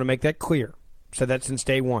 I want to make that clear. So that's since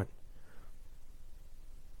day one.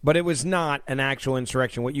 But it was not an actual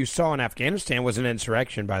insurrection. What you saw in Afghanistan was an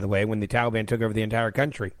insurrection, by the way, when the Taliban took over the entire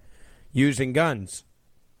country, using guns,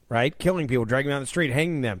 right? Killing people, dragging them down the street,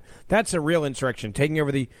 hanging them. That's a real insurrection, taking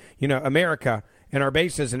over the, America and our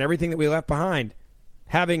bases and everything that we left behind,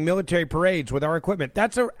 having military parades with our equipment.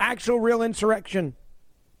 That's an actual real insurrection.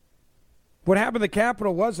 What happened to the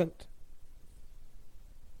Capitol wasn't.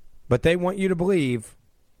 But they want you to believe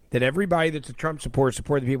that everybody that's a Trump supporter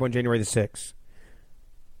supported the people on January the 6th.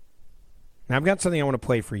 Now, I've got something I want to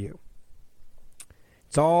play for you.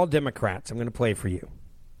 It's all Democrats. I'm going to play for you.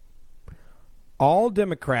 All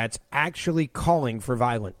Democrats actually calling for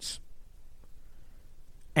violence.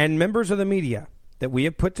 And members of the media that we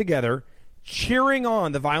have put together cheering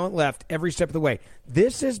on the violent left every step of the way.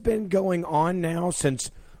 This has been going on now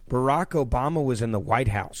since Barack Obama was in the White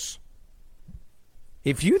House.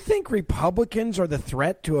 If you think Republicans are the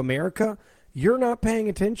threat to America, you're not paying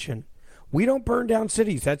attention. We don't burn down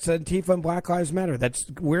cities. That's Antifa and Black Lives Matter. That's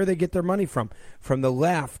where they get their money from the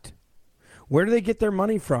left. Where do they get their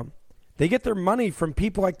money from? They get their money from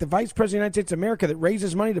people like the Vice President of the United States of America that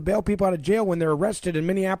raises money to bail people out of jail when they're arrested in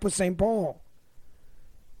Minneapolis, St. Paul.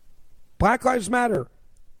 Black Lives Matter,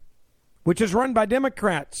 which is run by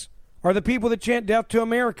Democrats, are the people that chant death to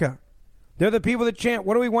America. They're the people that chant,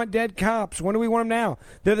 what do we want, dead cops? When do we want them now?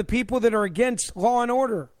 They're the people that are against law and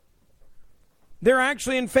order. They're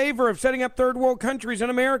actually in favor of setting up third world countries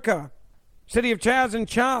in America. City of Chaz and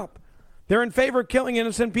Chop. They're in favor of killing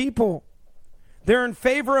innocent people. They're in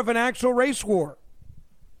favor of an actual race war.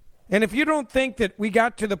 And if you don't think that we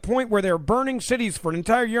got to the point where they're burning cities for an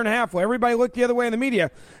entire year and a half, while everybody looked the other way in the media,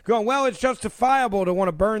 going, well, it's justifiable to want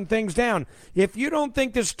to burn things down. If you don't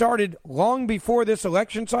think this started long before this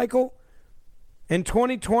election cycle, in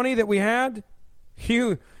 2020 that we had?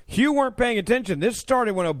 You weren't paying attention. This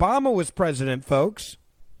started when Obama was president, folks.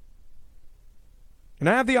 And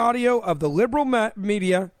I have the audio of the liberal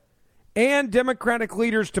media and Democratic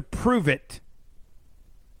leaders to prove it.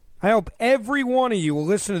 I hope every one of you will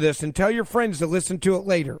listen to this and tell your friends to listen to it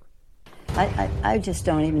later. I just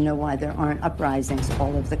don't even know why there aren't uprisings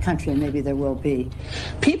all over the country, and maybe there will be.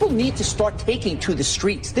 People need to start taking to the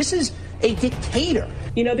streets. This is a dictator.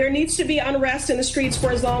 You know, there needs to be unrest in the streets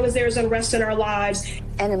for as long as there's unrest in our lives.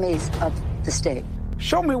 Enemies of the state.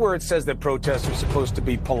 Show me where it says that protests are supposed to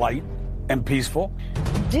be polite and peaceful.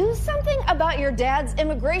 Do something about your dad's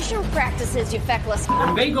immigration practices, you feckless.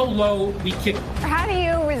 When they go low, we kick. How do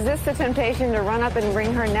you resist the temptation to run up and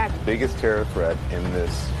wring her neck? The biggest terror threat in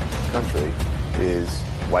this country is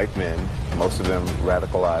white men, most of them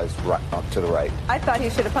radicalized to the right. I thought he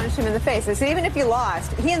should have punched him in the face. I said, even if you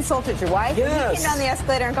lost, he insulted your wife. Yes. He came down the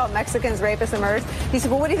escalator and called Mexicans rapists and murderers. He said,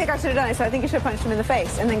 well, what do you think I should have done? I said, I think you should have punched him in the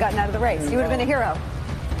face and then gotten out of the race. You would have been a hero.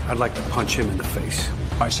 I'd like to punch him in the face.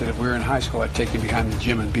 I said, if we were in high school, I'd take him behind the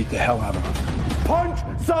gym and beat the hell out of him. Punch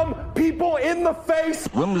some people in the face.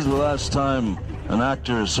 When was the last time an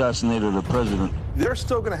actor assassinated a president? They're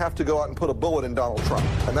still going to have to go out and put a bullet in Donald Trump,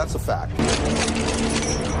 and that's a fact.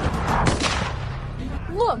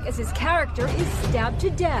 Look, as his character is stabbed to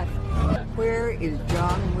death. Where is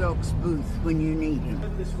John Wilkes Booth when you need him?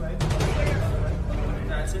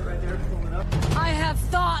 That's it right there, pulling up. I have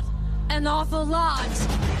thought an awful lot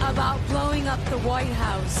about blowing up the White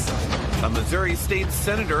House. A Missouri state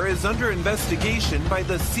senator is under investigation by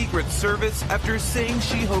the Secret Service after saying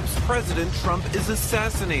she hopes President Trump is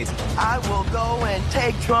assassinated. I will go and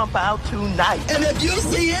take Trump out tonight. And if you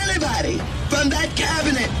see anybody from that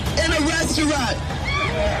cabinet in a restaurant,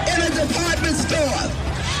 in a department store,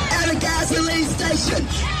 at a gasoline station,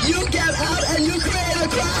 you get out and you create a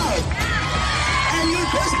crowd. And you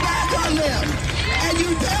push back on them. And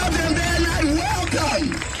you tell them they're not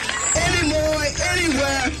welcome anymore,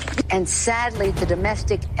 anywhere. And sadly, the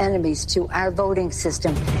domestic enemies to our voting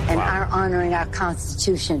system and our honoring our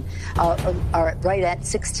Constitution are right at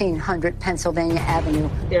 1600 Pennsylvania Avenue.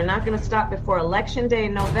 They're not going to stop before Election Day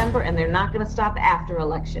in November, and they're not going to stop after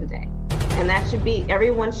Election Day. And that should be,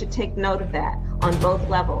 everyone should take note of that on both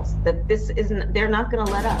levels, that this isn't, they're not going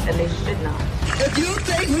to let up, and they should not. If you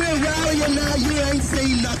think we're rallying now, you ain't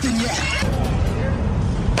seen nothing yet.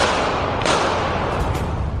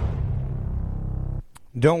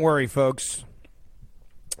 Don't worry, folks.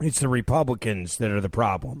 It's the Republicans that are the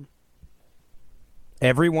problem.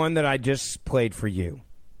 Everyone that I just played for you,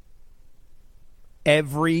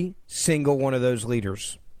 every single one of those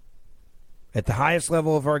leaders at the highest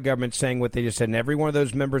level of our government saying what they just said, and every one of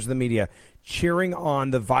those members of the media cheering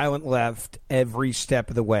on the violent left every step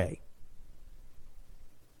of the way.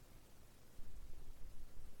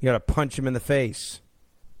 You got to punch him in the face.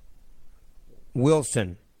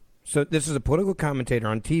 Wilson. So this is a political commentator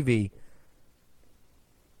on TV,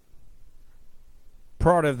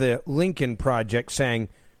 part of the Lincoln Project, saying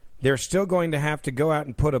they're still going to have to go out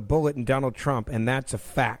and put a bullet in Donald Trump, and that's a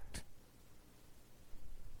fact.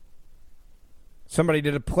 Somebody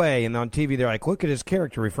did a play, and on TV they're like, look at his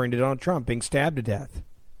character, referring to Donald Trump being stabbed to death.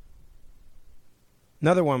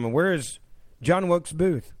 Another woman, where is John Wilkes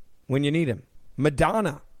Booth when you need him?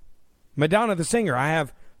 Madonna the singer. I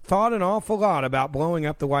have thought an awful lot about blowing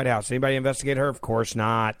up the White House. Anybody investigate her? Of course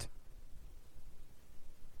not.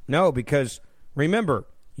 No, because remember,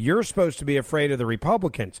 you're supposed to be afraid of the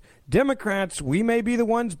Republicans. Democrats, we may be the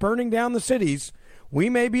ones burning down the cities. We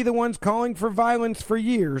may be the ones calling for violence for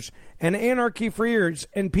years and anarchy for years,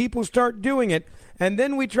 and people start doing it, and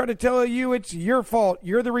then we try to tell you it's your fault.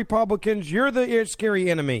 You're the Republicans. You're the scary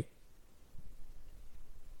enemy.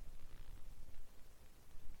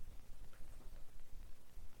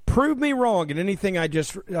 Prove me wrong in anything I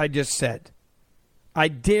just said. I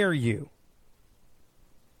dare you.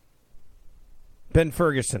 Ben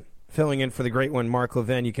Ferguson, filling in for the great one, Mark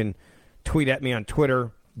Levin. You can tweet at me on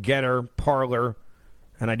Twitter, Getter, Parler,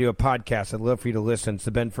 and I do a podcast. I'd love for you to listen. It's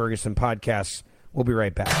the Ben Ferguson Podcast. We'll be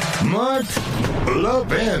right back. Mark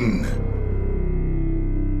Levin.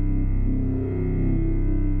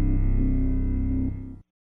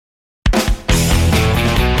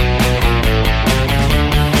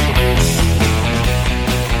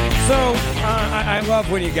 I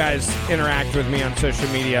love when you guys interact with me on social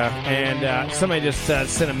media, and somebody just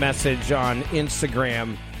sent a message on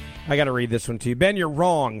Instagram. I got to read this one to you. Ben, you're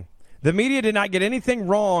wrong. The media did not get anything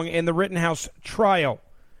wrong in the Rittenhouse trial.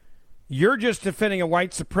 You're just defending a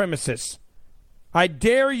white supremacist. I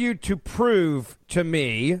dare you to prove to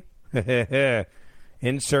me,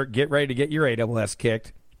 insert, get ready to get your AWS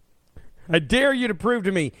kicked. I dare you to prove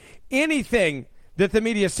to me anything that the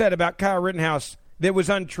media said about Kyle Rittenhouse that was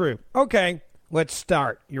untrue. Okay, let's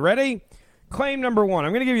start. You ready? Claim number one.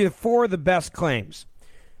 I'm going to give you 4 of the best claims.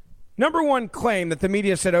 Number one claim that the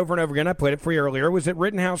media said over and over again, I played it for you earlier, was that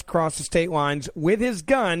Rittenhouse crossed the state lines with his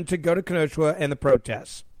gun to go to Kenosha and the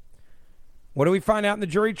protests. What do we find out in the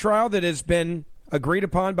jury trial that has been agreed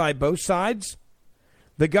upon by both sides?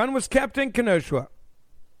 The gun was kept in Kenosha.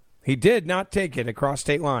 He did not take it across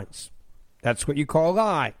state lines. That's what you call a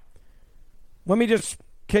lie. Let me just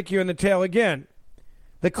kick you in the tail again.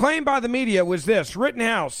 The claim by the media was this: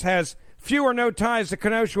 Rittenhouse has few or no ties to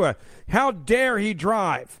Kenosha. How dare he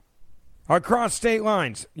drive across state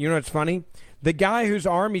lines? You know what's funny? The guy whose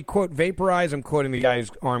arm he, quote, vaporized, I'm quoting the guy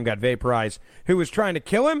whose arm got vaporized, who was trying to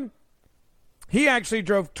kill him, he actually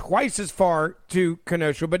drove twice as far to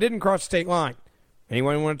Kenosha, but didn't cross the state line.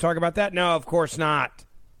 Anyone want to talk about that? No, of course not.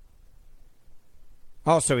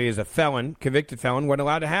 Also, he is a felon, convicted felon, wasn't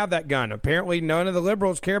allowed to have that gun. Apparently, none of the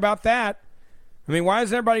liberals care about that. I mean, why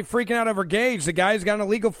is everybody freaking out over Gage? The guy's got an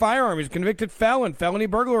illegal firearm. He's a convicted felon, felony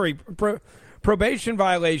burglary, probation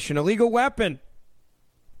violation, illegal weapon.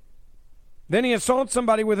 Then he assaults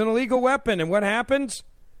somebody with an illegal weapon, and what happens?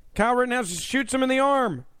 Kyle Rittenhouse shoots him in the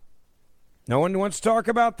arm. No one wants to talk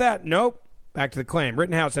about that. Nope. Back to the claim.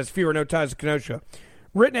 Rittenhouse has few or no ties to Kenosha.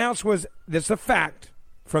 Rittenhouse was, this is a fact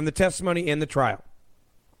from the testimony in the trial.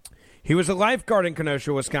 He was a lifeguard in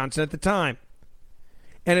Kenosha, Wisconsin at the time.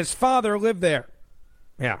 And his father lived there.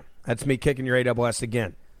 Yeah, that's me kicking your AWS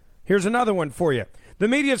again. Here's another one for you. The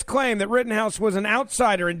media's claim that Rittenhouse was an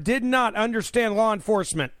outsider and did not understand law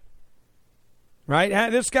enforcement.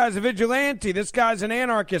 Right? This guy's a vigilante. This guy's an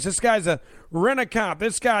anarchist. This guy's a rent-a-cop.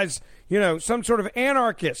 This guy's, some sort of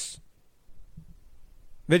anarchist.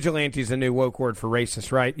 Vigilante is a new woke word for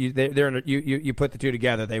racist, right? You put the two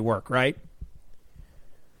together, they work, right?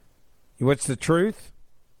 What's the truth?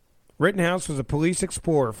 Rittenhouse was a police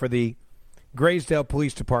explorer for the Graysdale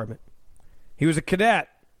Police Department. He was a cadet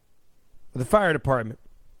with the fire department,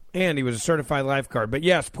 and he was a certified lifeguard. But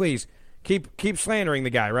yes, please, keep slandering the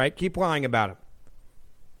guy, right? Keep lying about him.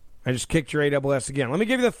 I just kicked your AWS again. Let me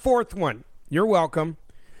give you the 4th one. You're welcome.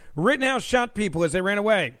 Rittenhouse shot people as they ran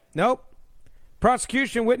away. Nope.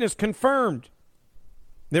 Prosecution witness confirmed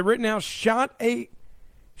that Rittenhouse shot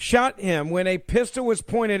him when a pistol was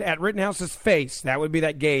pointed at Rittenhouse's face. That would be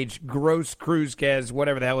that Gage, Gross Cruzquez,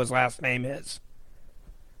 whatever the hell his last name is.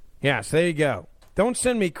 Yes, there you go. Don't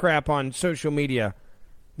send me crap on social media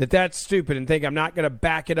that's stupid and think I'm not going to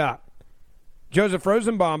back it up. Joseph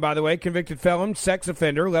Rosenbaum, by the way, convicted felon, sex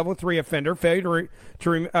offender, level 3 offender, failure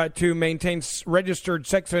to maintain registered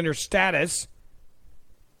sex offender status.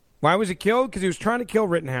 Why was he killed? Because he was trying to kill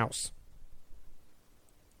Rittenhouse.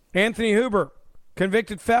 Anthony Huber,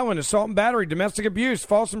 convicted felon, assault and battery, domestic abuse,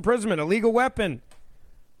 false imprisonment, illegal weapon.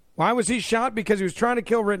 Why was he shot? Because he was trying to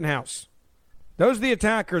kill Rittenhouse. Those are the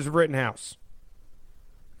attackers of Rittenhouse.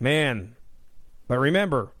 Man. But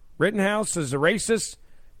remember, Rittenhouse is a racist.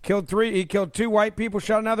 He killed 2 white people,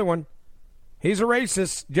 shot another one. He's a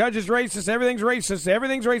racist. Judge is racist. Everything's racist.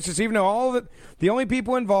 Everything's racist, even though the only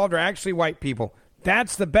people involved are actually white people.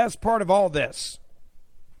 That's the best part of all this.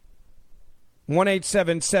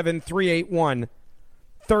 1-877-381-3811.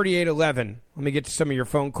 Let me get to some of your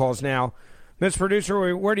phone calls now. Ms.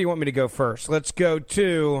 Producer, where do you want me to go first? Let me go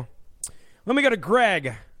to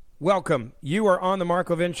Greg. Welcome. You are on the Mark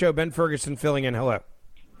Levin Show. Ben Ferguson filling in. Hello.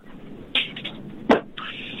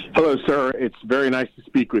 Hello, sir. It's very nice to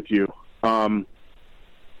speak with you.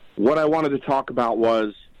 What I wanted to talk about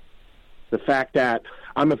was the fact that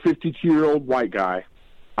I'm a 52-year-old white guy.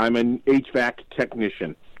 I'm an HVAC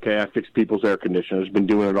technician. Okay, I fix people's air conditioners. Been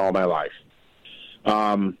doing it all my life.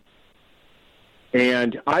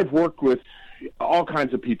 And I've worked with all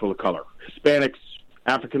kinds of people of color, Hispanics,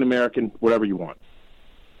 African American, whatever you want.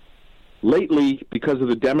 Lately, because of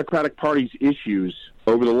the Democratic Party's issues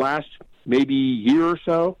over the last maybe year or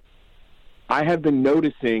so, I have been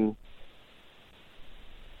noticing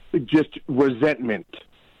just resentment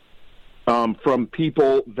from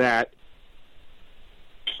people that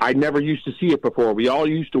I never used to see it before. We all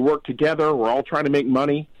used to work together. We're all trying to make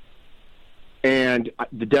money. And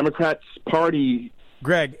the Democrats Party...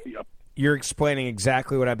 Greg, you're explaining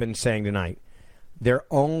exactly what I've been saying tonight. Their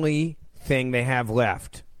only thing they have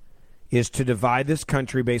left is to divide this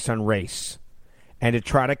country based on race and to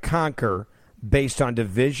try to conquer based on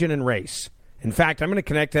division and race. In fact, I'm going to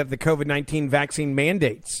connect that to the COVID-19 vaccine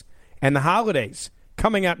mandates and the holidays.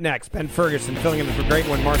 Coming up next, Ben Ferguson filling in for Great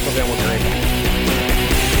One. Mark Levin will be right back.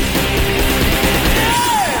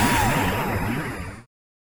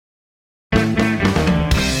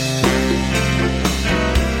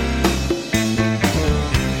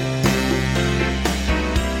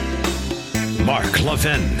 Mark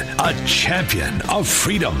Levin, a champion of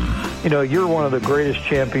freedom. You know, you're one of the greatest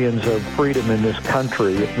champions of freedom in this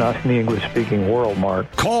country, if not in the English-speaking world, Mark.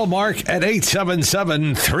 Call Mark at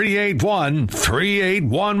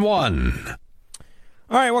 877-381-3811.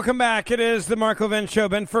 All right, welcome back. It is the Mark Levin Show.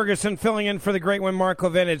 Ben Ferguson filling in for the great one, Mark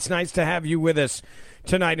Levin. It's nice to have you with us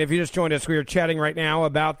tonight. If you just joined us, we are chatting right now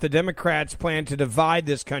about the Democrats' plan to divide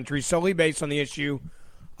this country solely based on the issue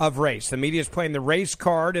of race. The media is playing the race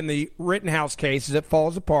card in the Rittenhouse case as it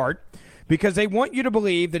falls apart because they want you to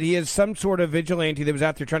believe that he is some sort of vigilante that was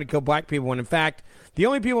out there trying to kill black people when, in fact, the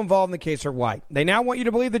only people involved in the case are white. They now want you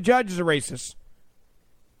to believe the judge is a racist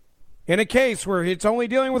in a case where it's only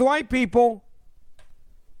dealing with white people,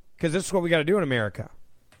 because this is what we got to do in America.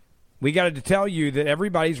 We got to tell you that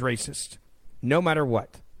everybody's racist, no matter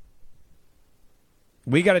what.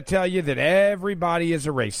 We got to tell you that everybody is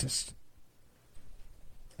a racist.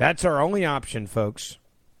 That's our only option, folks.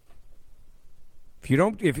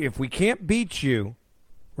 If we can't beat you,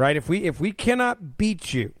 right? If we cannot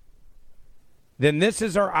beat you, then this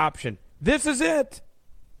is our option. This is it.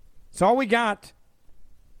 It's all we got.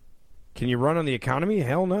 Can you run on the economy?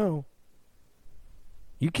 Hell no.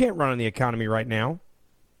 You can't run on the economy right now.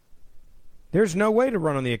 There's no way to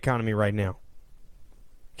run on the economy right now.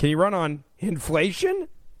 Can you run on inflation?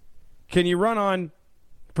 Can you run on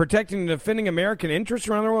protecting and defending American interests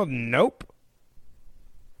around the world? Nope.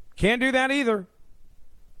 Can't do that either.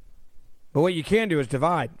 But what you can do is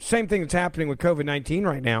divide. Same thing that's happening with COVID-19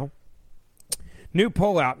 right now. New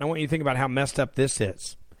poll out, and I want you to think about how messed up this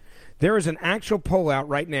is. There is an actual poll out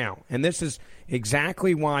right now, and this is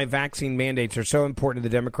exactly why vaccine mandates are so important to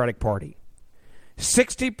the Democratic Party.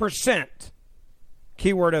 60%,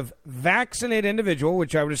 keyword of vaccinated individual,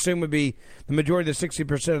 which I would assume would be the majority of the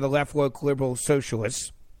 60% of the left, woke, liberal,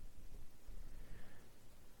 socialists.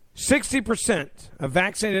 60% of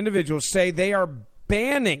vaccinated individuals say they are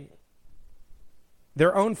banning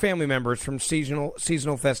their own family members from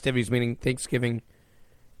seasonal festivities, meaning Thanksgiving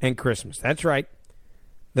and Christmas. That's right.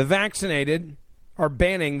 The vaccinated are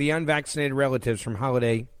banning the unvaccinated relatives from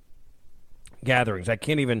holiday gatherings. I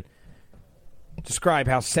can't even describe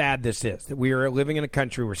how sad this is, that we are living in a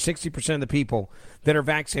country where 60% of the people that are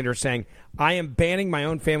vaccinated are saying, I am banning my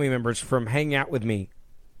own family members from hanging out with me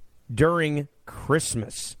during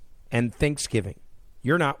Christmas and Thanksgiving.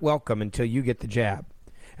 You're not welcome until you get the jab.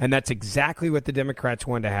 And that's exactly what the Democrats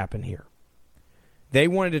wanted to happen here. They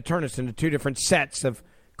wanted to turn us into two different sets of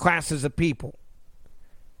classes of people.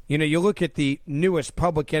 You know, you look at the newest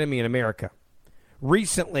public enemy in America.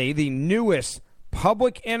 Recently, the newest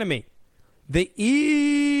public enemy, the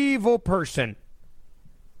evil person.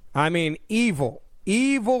 I mean, evil.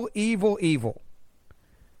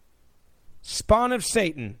 Spawn of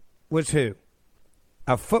Satan was who?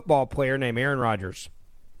 A football player named Aaron Rodgers.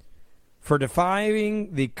 For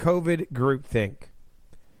defying the COVID groupthink.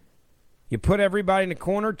 You put everybody in the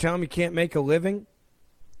corner, tell them you can't make a living.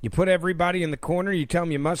 You put everybody in the corner, you tell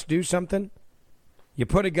them you must do something. You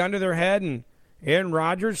put a gun to their head, and Aaron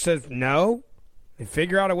Rodgers says no. They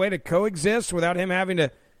figure out a way to coexist without him having to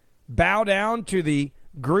bow down to the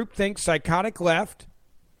groupthink psychotic left.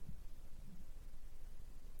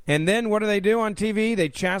 And then what do they do on TV? They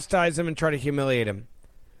chastise him and try to humiliate him.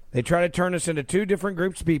 They try to turn us into two different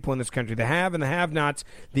groups of people in this country, the have and the have-nots,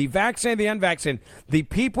 the vaccinated, the unvaccinated, the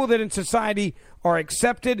people that in society are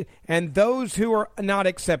accepted and those who are not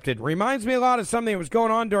accepted. Reminds me a lot of something that was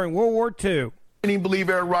going on during World War II. I didn't even believe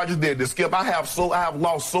Aaron Rodgers did this, Skip. I have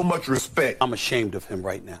lost so much respect. I'm ashamed of him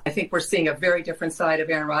right now. I think we're seeing a very different side of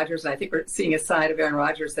Aaron Rodgers, and I think we're seeing a side of Aaron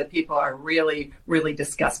Rodgers that people are really, really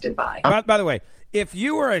disgusted by. By the way, if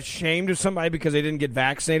you are ashamed of somebody because they didn't get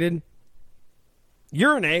vaccinated,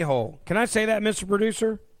 you're an a-hole. Can I say that, Mr.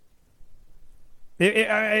 Producer?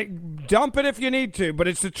 Dump it if you need to, but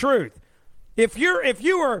it's the truth. If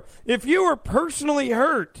you are personally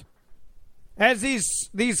hurt, as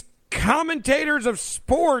these commentators of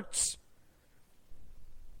sports,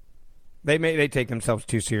 they take themselves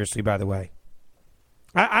too seriously. By the way,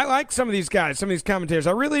 I like some of these guys, some of these commentators.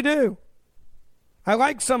 I really do. I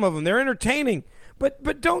like some of them. They're entertaining,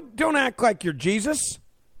 but don't act like you're Jesus.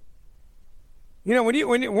 You know,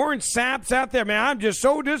 when Warren Sapp's out there, man, I'm just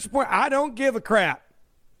so disappointed. I don't give a crap.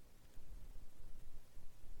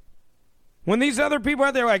 When these other people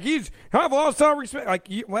out there like, I've lost all respect. Like,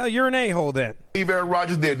 well, you're an a-hole then. Aaron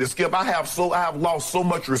Rodgers did this, Skip. I have lost so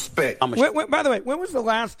much respect. By the way, when was the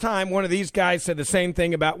last time one of these guys said the same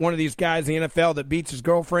thing about one of these guys in the NFL that beats his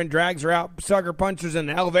girlfriend, drags her out, sucker punches in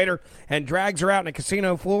an elevator, and drags her out in a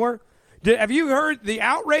casino floor? Have you heard the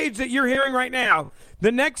outrage that you're hearing right now?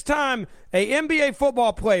 The next time a NBA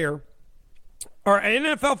football player or an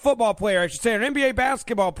NFL football player, I should say, or an NBA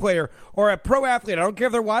basketball player, or a pro athlete, I don't care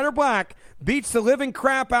if they're white or black, beats the living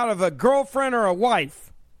crap out of a girlfriend or a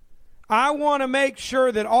wife, I want to make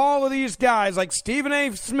sure that all of these guys like Stephen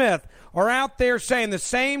A. Smith are out there saying the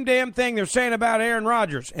same damn thing they're saying about Aaron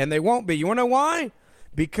Rodgers, and they won't be. You want to know why?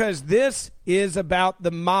 Because this is about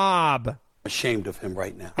the mob. Ashamed of him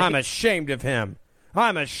right now. I'm ashamed of him.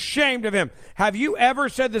 I'm ashamed of him. Have you ever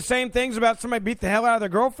said the same things about somebody beat the hell out of their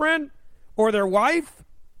girlfriend or their wife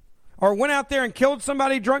or went out there and killed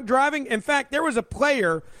somebody drunk driving? In fact, there was a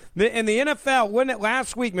player in the NFL, wasn't it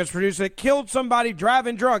last week, Mr. Producer, that killed somebody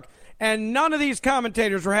driving drunk, and none of these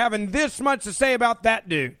commentators were having this much to say about that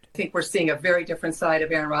dude. I think we're seeing a very different side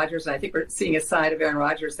of Aaron Rodgers, and I think we're seeing a side of Aaron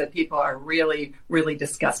Rodgers that people are really, really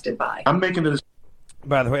disgusted by. I'm making this.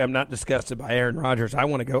 By the way, I'm not disgusted by Aaron Rodgers. I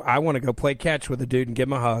want to go play catch with a dude and give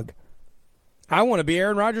him a hug. I want to be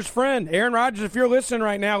Aaron Rodgers' friend. Aaron Rodgers, if you're listening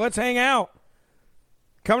right now, let's hang out.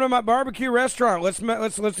 Come to my barbecue restaurant.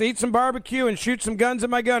 Let's eat some barbecue and shoot some guns at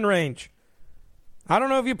my gun range. I don't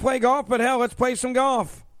know if you play golf, but hell, let's play some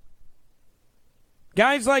golf.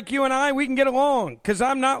 Guys like you and I, we can get along because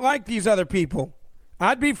I'm not like these other people.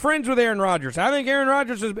 I'd be friends with Aaron Rodgers. I think Aaron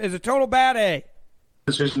Rodgers is a total bad A.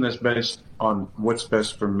 Decision that's based on what's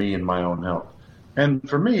best for me and my own health. And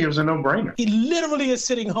for me, it was a no-brainer. He literally is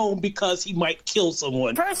sitting home because he might kill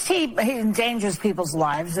someone. First, he endangers people's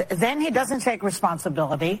lives. Then he doesn't take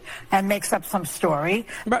responsibility and makes up some story.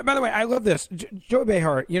 By the way, I love this. Joy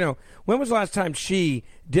Behar, when was the last time she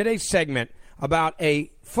did a segment about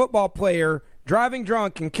a football player driving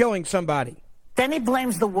drunk and killing somebody? Then he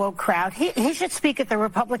blames the woke crowd. He should speak at the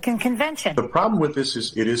Republican convention. The problem with this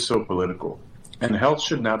is it is so political, and health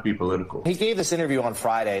should not be political. He gave this interview on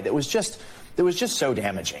Friday that was just so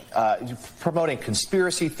damaging, promoting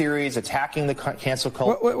conspiracy theories, attacking the cancel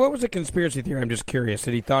culture. What was the conspiracy theory? I'm just curious.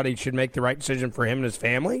 That he thought he should make the right decision for him and his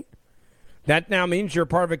family? That now means you're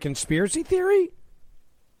part of a conspiracy theory?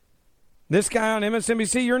 This guy on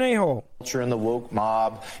MSNBC, you're an a-hole. In the woke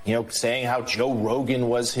mob, saying how Joe Rogan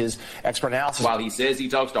was his expert analysis. While he says he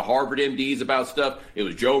talks to Harvard MDs about stuff, it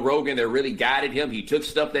was Joe Rogan that really guided him. He took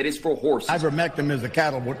stuff that is for horses. Ivermectin is a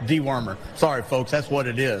cattle dewormer. Sorry, folks, that's what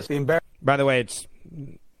it is. By the way, it's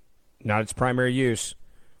not its primary use.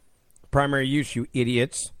 Primary use, you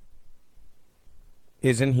idiots,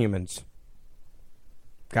 is in humans.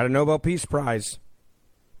 Got a Nobel Peace Prize.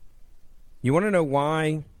 You want to know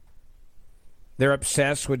why they're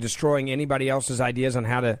obsessed with destroying anybody else's ideas on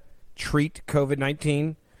how to treat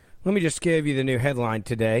COVID-19? Let me just give you the new headline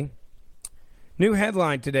today. New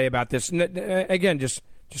headline today about this. Again, just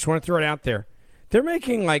want to throw it out there. They're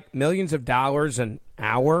making like millions of dollars an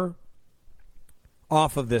hour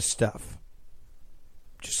off of this stuff.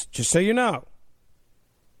 Just so you know.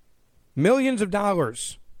 Millions of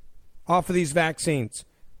dollars off of these vaccines.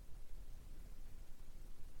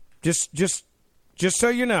 Just so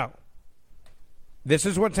you know. This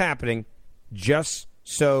is what's happening, just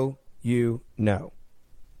so you know.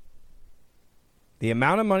 The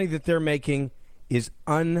amount of money that they're making is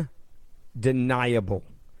undeniable.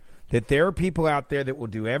 That there are people out there that will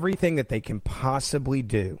do everything that they can possibly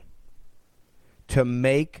do to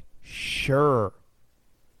make sure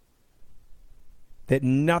that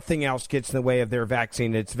nothing else gets in the way of their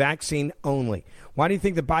vaccine. It's vaccine only. Why do you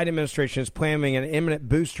think the Biden administration is planning an imminent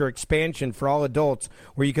booster expansion for all adults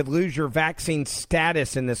where you could lose your vaccine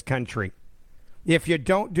status in this country if you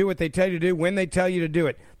don't do what they tell you to do when they tell you to do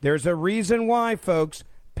it? There's a reason why, folks.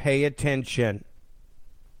 Pay attention.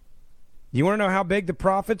 You want to know how big the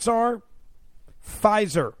profits are?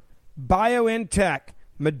 Pfizer, BioNTech,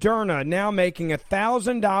 Moderna now making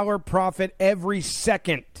 $1,000 profit every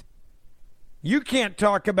second. You can't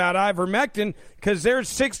talk about ivermectin because there's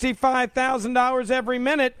 $65,000 every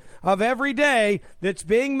minute of every day that's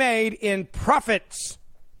being made in profits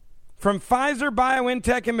from Pfizer,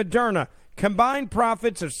 BioNTech, and Moderna. Combined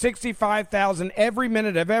profits of $65,000 every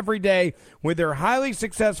minute of every day with their highly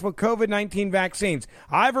successful COVID-19 vaccines.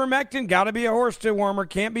 Ivermectin, got to be a horse dewormer,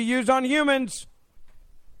 can't be used on humans.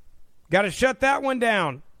 Got to shut that one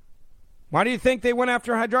down. Why do you think they went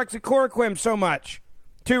after hydroxychloroquine so much?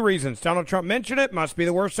 2 reasons. Donald Trump mentioned it. Must be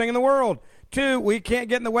the worst thing in the world. 2, we can't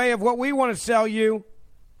get in the way of what we want to sell you.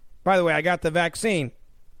 By the way, I got the vaccine.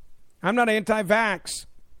 I'm not anti-vax.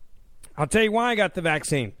 I'll tell you why I got the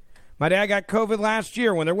vaccine. My dad got COVID last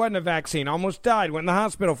year when there wasn't a vaccine. Almost died. Went in the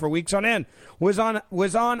hospital for weeks on end. Was on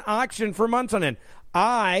oxygen for months on end.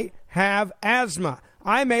 I have asthma.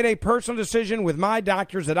 I made a personal decision with my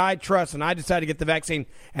doctors that I trust, and I decided to get the vaccine.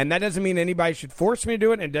 And that doesn't mean anybody should force me to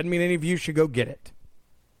do it, and it doesn't mean any of you should go get it.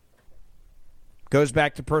 Goes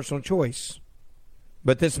back to personal choice.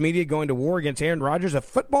 But this media going to war against Aaron Rodgers, a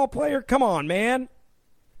football player? Come on, man.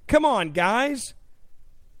 Come on, guys.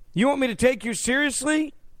 You want me to take you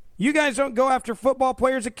seriously? You guys don't go after football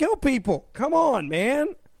players that kill people. Come on, man.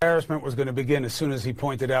 Embarrassment was going to begin as soon as he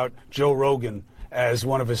pointed out Joe Rogan as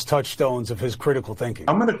one of his touchstones of his critical thinking.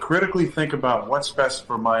 I'm going to critically think about what's best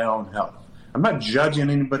for my own health. I'm not judging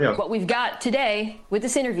anybody else. What we've got today with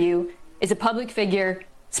this interview is a public figure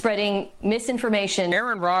spreading misinformation.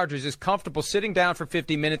 Aaron Rodgers is comfortable sitting down for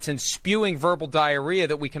 50 minutes and spewing verbal diarrhea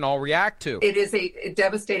that we can all react to. It is a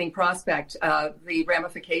devastating prospect, the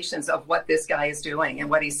ramifications of what this guy is doing and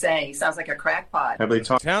what he's saying. He sounds like a crackpot.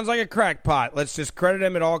 Sounds like a crackpot. Let's discredit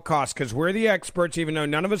him at all costs because we're the experts, even though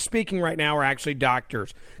none of us speaking right now are actually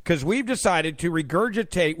doctors. Because we've decided to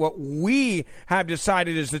regurgitate what we have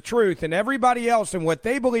decided is the truth, and everybody else and what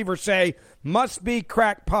they believe or say must be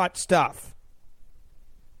crackpot stuff.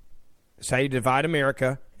 It's how you divide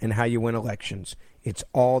America and how you win elections. It's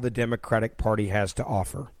all the Democratic Party has to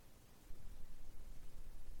offer.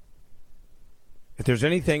 If there's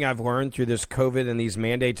anything I've learned through this COVID and these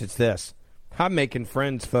mandates, it's this. I'm making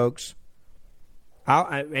friends, folks.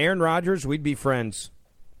 Aaron Rodgers, we'd be friends.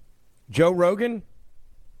 Joe Rogan,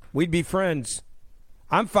 we'd be friends.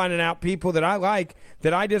 I'm finding out people that I like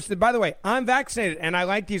that I just, by the way, I'm vaccinated and I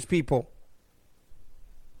like these people.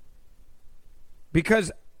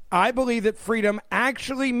 Because I believe that freedom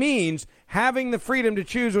actually means having the freedom to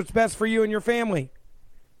choose what's best for you and your family.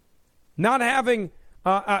 Not having,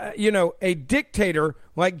 a dictator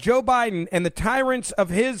like Joe Biden and the tyrants of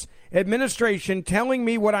his administration telling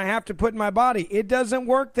me what I have to put in my body. It doesn't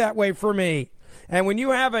work that way for me. And when you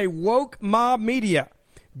have a woke mob media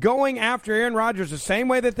going after Aaron Rodgers the same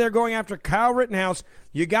way that they're going after Kyle Rittenhouse,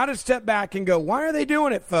 you got to step back and go, why are they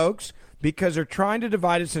doing it, folks? Because they're trying to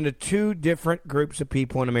divide us into two different groups of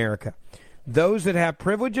people in America. Those that have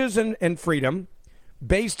privileges and freedom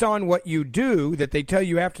based on what you do, that they tell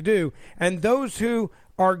you have to do, and those who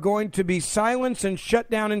are going to be silenced and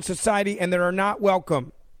shut down in society and that are not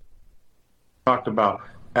welcome. Talked about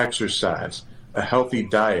exercise, a healthy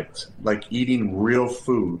diet, like eating real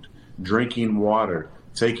food, drinking water,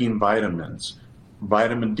 taking vitamins,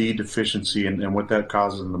 vitamin D deficiency and what that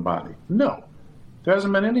causes in the body. No. There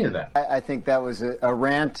hasn't been any of that. I think that was a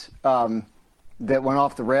rant that went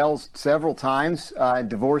off the rails several times,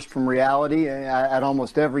 divorced from reality at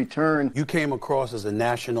almost every turn. You came across as a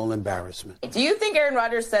national embarrassment. Do you think Aaron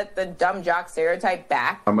Rodgers set the dumb jock stereotype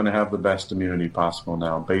back? I'm going to have the best immunity possible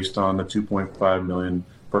now, based on the 2.5 million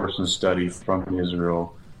person study from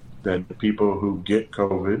Israel, that the people who get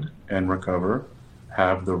COVID and recover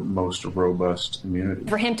have the most robust immunity.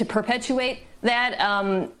 For him to perpetuate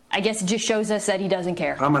that, I guess it just shows us that he doesn't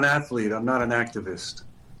care. I'm an athlete. I'm not an activist.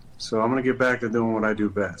 So I'm going to get back to doing what I do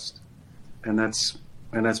best. And that's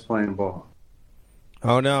playing ball.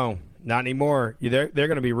 Oh, no, not anymore. They're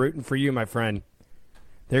going to be rooting for you, my friend.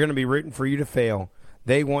 They're going to be rooting for you to fail.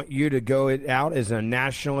 They want you to go out as a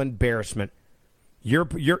national embarrassment.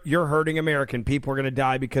 You're hurting American. People are going to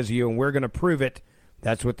die because of you, and we're going to prove it.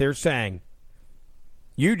 That's what they're saying.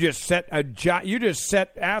 You just set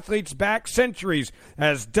athletes back centuries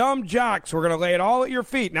as dumb jocks. We're going to lay it all at your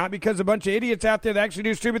feet, not because a bunch of idiots out there that actually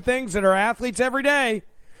do stupid things that are athletes every day.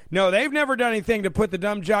 No, they've never done anything to put the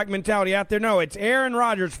dumb jock mentality out there. No, it's Aaron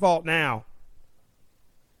Rodgers' fault now.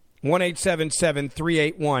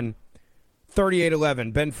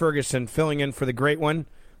 1-877-381-3811. Ben Ferguson filling in for the great one.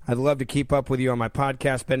 I'd love to keep up with you on my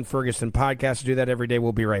podcast, Ben Ferguson Podcast. Do that every day.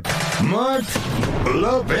 We'll be right back. Mark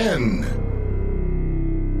Levin.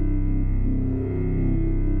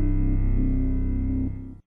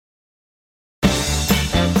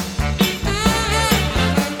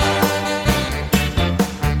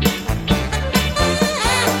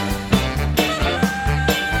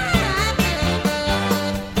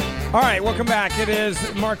 All right, welcome back. It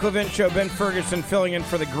is Mark Levin Show. Ben Ferguson filling in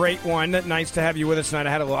for the great one. Nice to have you with us tonight.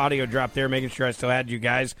 I had a little audio drop there, making sure I still had you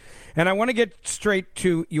guys. And I want to get straight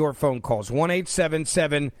to your phone calls.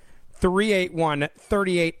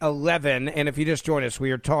 1-877-381-3811. And if you just joined us,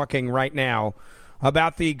 we are talking right now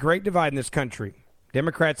about the great divide in this country.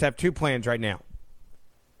 Democrats have two plans right now.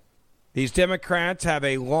 These Democrats have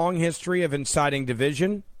a long history of inciting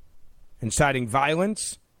division, inciting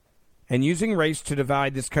violence, and using race to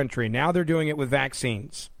divide this country. Now they're doing it with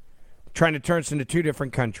vaccines, trying to turn us into two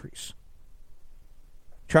different countries,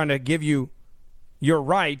 trying to give you your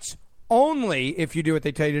rights only if you do what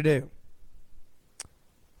they tell you to do.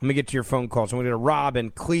 Let me get to your phone calls. I'm going to go to Rob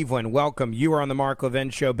in Cleveland. Welcome. You are on the Mark Levin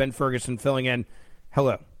Show. Ben Ferguson filling in.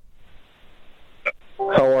 Hello.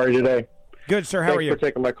 How are you today? Good, sir. How are you? Thanks for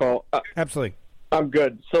taking my call. Absolutely. I'm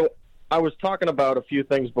good. So I was talking about a few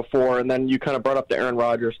things before, and then you kind of brought up the Aaron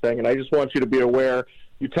Rodgers thing, and I just want you to be aware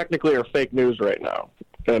you technically are fake news right now.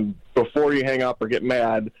 And before you hang up or get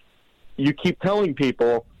mad, you keep telling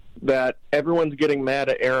people that everyone's getting mad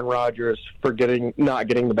at Aaron Rodgers for not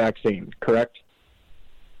getting the vaccine, correct?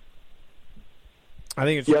 I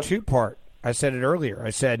think it's two-part. I said it earlier. I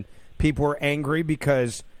said people were angry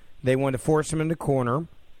because they wanted to force him in the corner,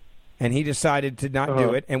 and he decided to not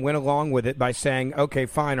do it and went along with it by saying, okay,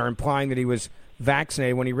 fine, or implying that he was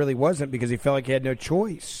vaccinated when he really wasn't because he felt like he had no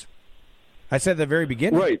choice. I said at the very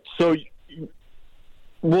beginning. Right. So,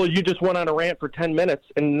 well, you just went on a rant for 10 minutes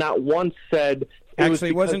and not once said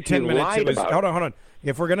it wasn't 10 minutes. It was, hold on.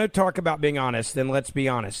 If we're going to talk about being honest, then let's be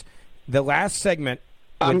honest. The last segment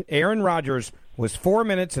with Aaron Rodgers was 4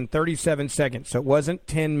 minutes and 37 seconds, so it wasn't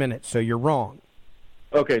 10 minutes, so you're wrong.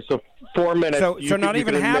 Okay, so 4 minutes. So not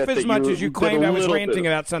even half as much as you claimed I was ranting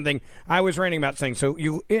about something. I was ranting about something. So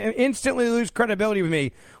you instantly lose credibility with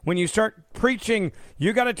me when you start preaching,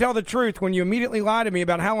 you got to tell the truth, when you immediately lie to me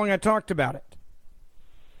about how long I talked about it.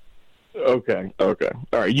 Okay. All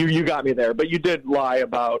right, you got me there. But you did lie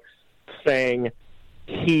about saying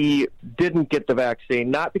he didn't get the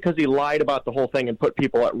vaccine, not because he lied about the whole thing and put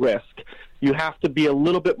people at risk. You have to be a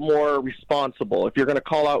little bit more responsible. If you're going to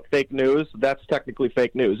call out fake news, that's technically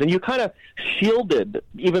fake news. And you kind of shielded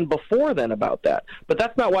even before then about that. But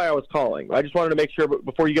that's not why I was calling. I just wanted to make sure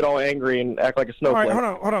before you get all angry and act like a snowflake. All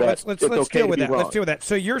right, hold on. Let's deal with that. Let's deal with that.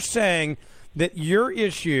 So you're saying that your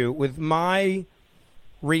issue with my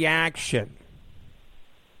reaction,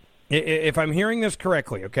 if I'm hearing this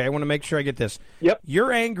correctly, okay, I want to make sure I get this. Yep.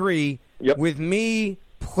 You're angry with me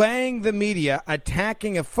playing the media,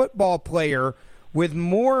 attacking a football player with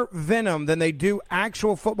more venom than they do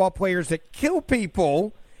actual football players that kill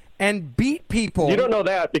people and beat people. You don't know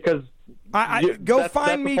that because go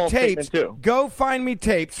find me tapes. Go find me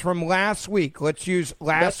tapes from last week. Let's use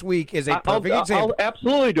last week as a perfect example. I'll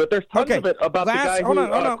absolutely do it. There's tons of it about the guy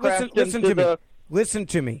who crashed into the... Listen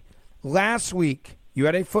to me. Last week, you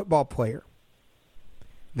had a football player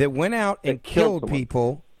that went out and killed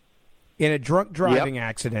people in a drunk driving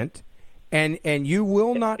accident, and you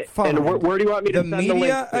will not find where do you want me to the send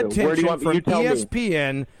media the link to? attention from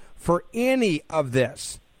ESPN for any of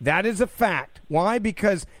this. That is a fact. Why?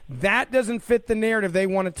 Because that doesn't fit the narrative they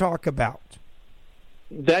want to talk about.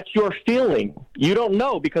 That's your feeling. You don't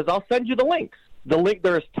know because I'll send you the links.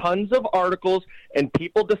 There's tons of articles and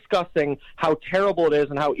people discussing how terrible it is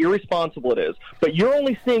and how irresponsible it is. But you're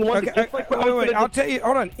only seeing one. Wait. I'll tell you.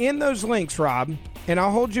 Hold on. In those links, Rob, and I'll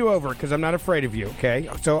hold you over because I'm not afraid of you, okay?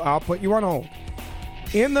 So I'll put you on hold.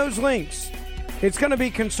 In those links, it's going to be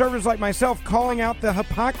conservatives like myself calling out the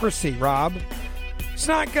hypocrisy, Rob. It's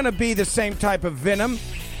not going to be the same type of venom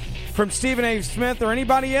from Stephen A. Smith or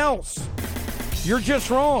anybody else. You're just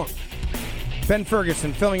wrong. Ben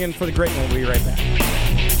Ferguson filling in for the great one. We'll be right back.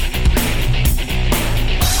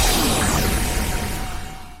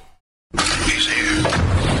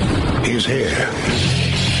 He's here.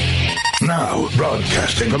 Now,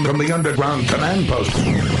 broadcasting from the underground command post,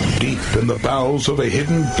 deep in the bowels of a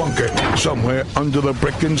hidden bunker, somewhere under the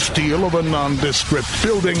brick and steel of a nondescript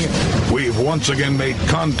building, we've once again made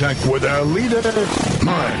contact with our leader,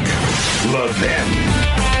 Mark Levin.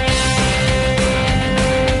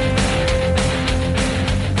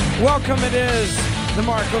 Welcome, it is the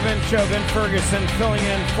Mark Levin Show. Ben Ferguson filling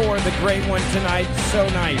in for the great one tonight. So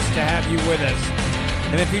nice to have you with us.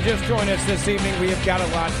 And if you just joined us this evening, we have got a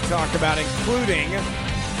lot to talk about, including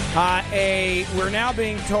we're now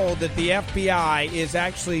being told that the FBI is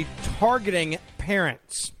actually targeting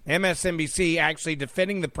parents. MSNBC actually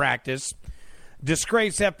defending the practice.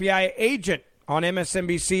 Disgraced FBI agent on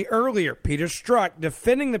MSNBC earlier, Peter Strzok,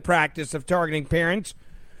 defending the practice of targeting parents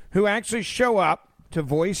who actually show up to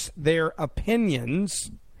voice their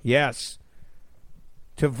opinions. Yes.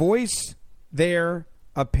 To voice their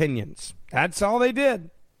opinions. That's all they did.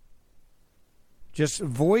 Just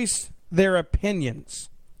voice their opinions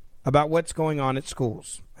about what's going on at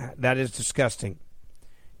schools. That is disgusting.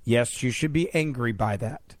 Yes, you should be angry by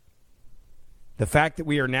that. The fact that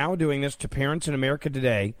we are now doing this to parents in America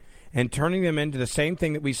today and turning them into the same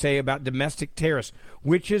thing that we say about domestic terrorists,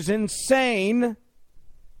 which is insane.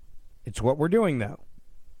 It's what we're doing, though.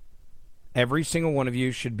 Every single one of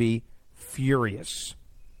you should be furious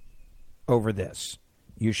over this.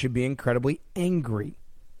 You should be incredibly angry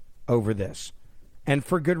over this. And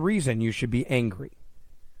for good reason, you should be angry.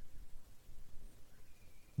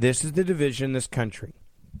 This is the division in this country.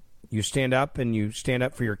 You stand up and you stand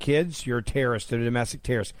up for your kids, you're a terrorist, a domestic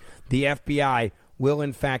terrorist. The FBI will,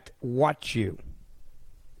 in fact, watch you.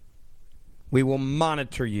 We will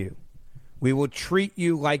monitor you. We will treat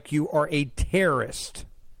you like you are a terrorist.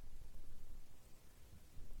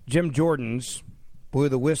 Jim Jordan's blew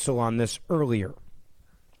the whistle on this earlier.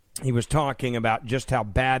 He was talking about just how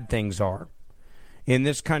bad things are in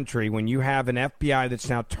this country when you have an FBI that's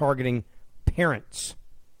now targeting parents.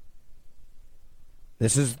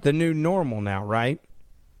 This is the new normal now, right?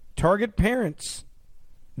 Target parents.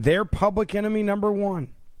 They're public enemy number one.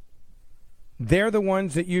 They're the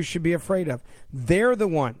ones that you should be afraid of. They're the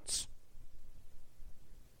ones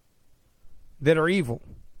that are evil.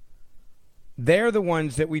 They're the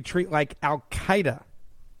ones that we treat like Al-Qaeda.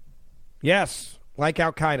 Yes, like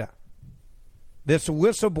Al-Qaeda. This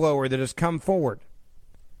whistleblower that has come forward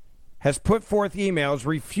has put forth emails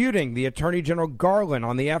refuting the Attorney General Garland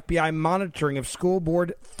on the FBI monitoring of school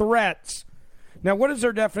board threats. Now, what is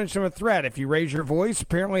their definition of a threat? If you raise your voice,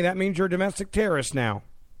 apparently that means you're a domestic terrorist now.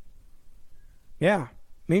 Yeah,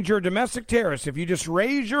 means you're a domestic terrorist if you just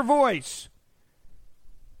raise your voice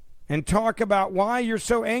and talk about why you're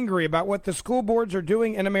so angry about what the school boards are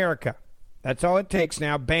doing in America. That's all it takes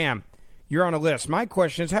now. Bam, you're on a list. My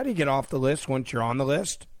question is, how do you get off the list once you're on the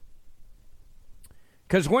list?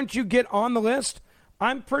 Because once you get on the list,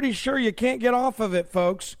 I'm pretty sure you can't get off of it,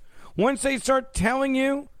 folks. Once they start telling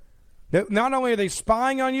you that not only are they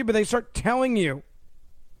spying on you, but they start telling you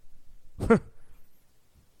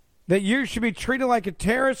that you should be treated like a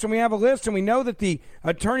terrorist, and we have a list, and we know that the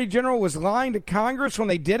Attorney General was lying to Congress when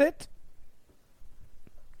they did it.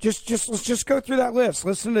 Let's just go through that list.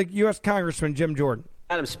 Listen to U.S. Congressman Jim Jordan.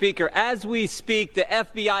 Madam Speaker, as we speak, the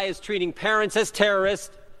FBI is treating parents as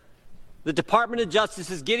terrorists. The Department of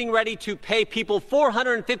Justice is getting ready to pay people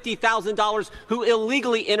 $450,000 who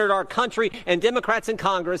illegally entered our country, and Democrats in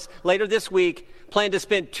Congress later this week plan to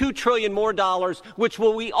spend $2 trillion more, which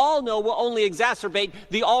we all know will only exacerbate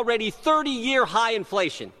the already 30-year high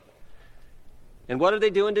inflation. And what are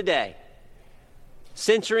they doing today?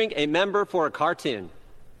 Censoring a member for a cartoon.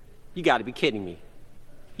 You got to be kidding me.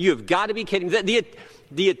 You have got to be kidding me.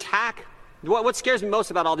 The attack, what scares me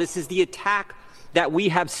most about all this is the attack that we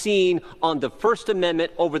have seen on the First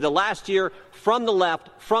Amendment over the last year from the left,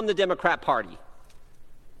 from the Democrat Party.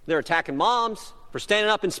 They're attacking moms for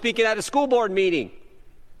standing up and speaking at a school board meeting.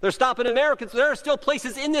 They're stopping Americans. There are still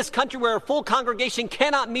places in this country where a full congregation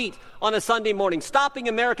cannot meet on a Sunday morning, stopping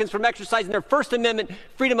Americans from exercising their First Amendment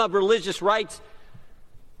freedom of religious rights.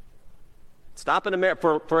 Stopping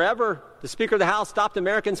forever, the Speaker of the House stopped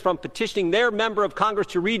Americans from petitioning their member of Congress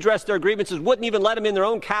to redress their grievances, wouldn't even let them in their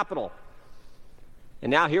own capital. And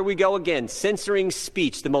now here we go again, censoring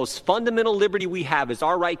speech. The most fundamental liberty we have is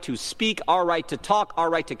our right to speak, our right to talk, our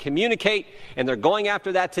right to communicate, and they're going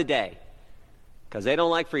after that today because they don't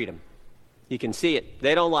like freedom. You can see it.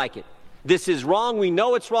 They don't like it. This is wrong. We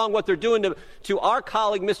know it's wrong. What they're doing to our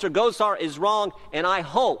colleague, Mr. Gosar, is wrong, and I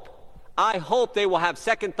hope they will have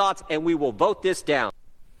second thoughts and we will vote this down.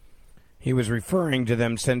 He was referring to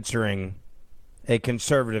them censoring a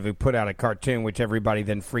conservative who put out a cartoon, which everybody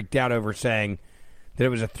then freaked out over, saying that it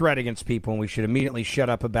was a threat against people and we should immediately shut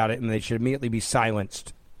up about it and they should immediately be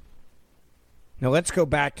silenced. Now let's go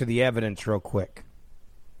back to the evidence real quick.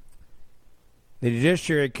 The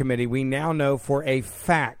Judiciary Committee, we now know for a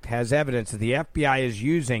fact, has evidence that the FBI is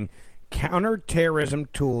using counterterrorism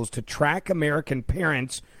tools to track American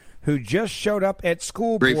parents who just showed up at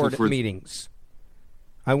school board meetings.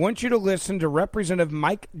 I want you to listen to Representative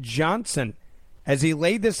Mike Johnson as he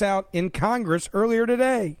laid this out in Congress earlier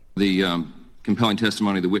today. The compelling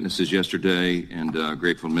testimony of the witnesses yesterday, and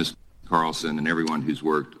grateful to Ms. Carlson and everyone who's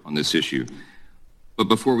worked on this issue. But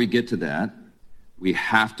before we get to that, we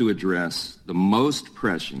have to address the most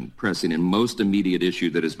pressing and most immediate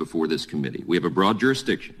issue that is before this committee. We have a broad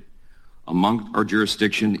jurisdiction. Among our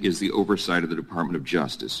jurisdiction is the oversight of the Department of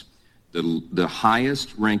Justice. The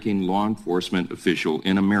highest-ranking law enforcement official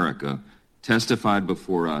in America testified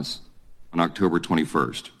before us on October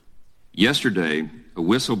 21st. Yesterday, a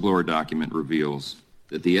whistleblower document reveals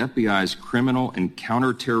that the FBI's criminal and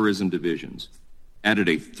counterterrorism divisions added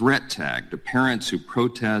a threat tag to parents who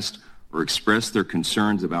protest or express their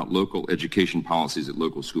concerns about local education policies at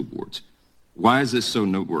local school boards. Why is this so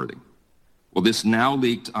noteworthy? Well, this now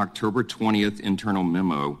leaked October 20th internal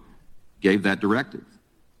memo gave that directive.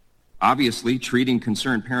 Obviously, treating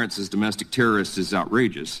concerned parents as domestic terrorists is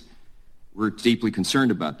outrageous. We're deeply concerned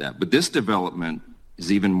about that. But this development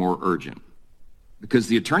is even more urgent because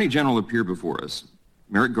the Attorney General appeared before us,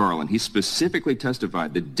 Merrick Garland. He specifically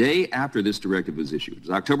testified the day after this directive was issued. It was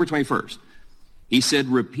October 21st. He said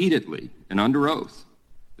repeatedly and under oath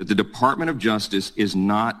that the Department of Justice is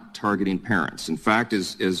not targeting parents. In fact,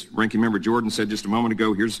 as Ranking Member Jordan said just a moment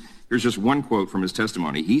ago, here's just one quote from his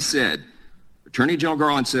testimony. He said, Attorney General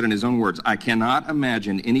Garland said in his own words, "I cannot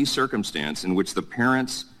imagine any circumstance in which these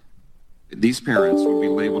parents would be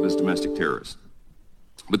labeled as domestic terrorists."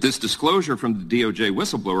 But this disclosure from the DOJ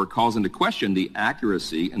whistleblower calls into question the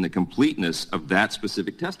accuracy and the completeness of that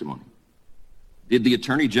specific testimony. Did the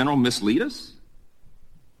Attorney General mislead us?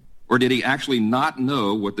 Or did he actually not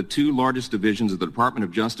know what the two largest divisions of the Department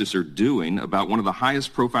of Justice are doing about one of the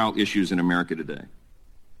highest profile issues in America today?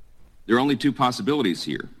 There are only two possibilities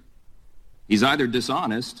here. He's either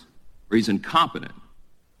dishonest or he's incompetent.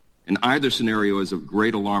 And either scenario is of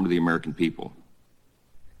great alarm to the American people.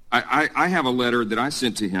 I have a letter that I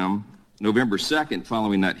sent to him November 2nd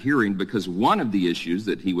following that hearing, because one of the issues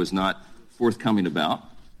that he was not forthcoming about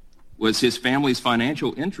was his family's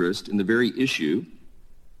financial interest in the very issue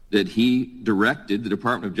that he directed the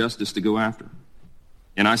Department of Justice to go after.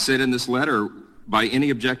 And I said in this letter, by any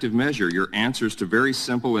objective measure, your answers to very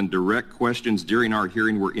simple and direct questions during our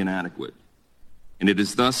hearing were inadequate. And it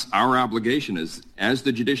is thus our obligation as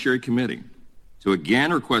the Judiciary Committee to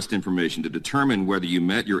again request information to determine whether you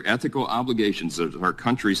met your ethical obligations as our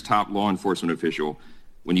country's top law enforcement official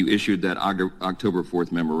when you issued that October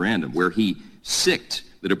 4th memorandum, where he sicked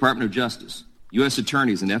the Department of Justice, U.S.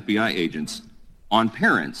 attorneys, and FBI agents on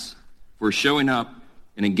parents for showing up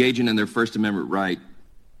and engaging in their First Amendment right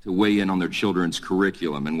to weigh in on their children's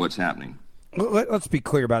curriculum and what's happening. Let's be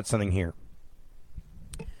clear about something here.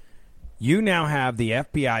 You now have the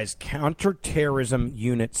FBI's counterterrorism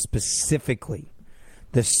unit specifically,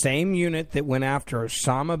 the same unit that went after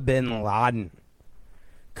Osama bin Laden,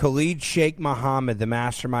 Khalid Sheikh Mohammed, the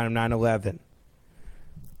mastermind of 9/11,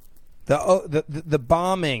 the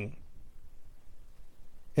bombing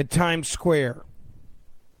at Times Square,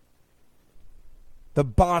 the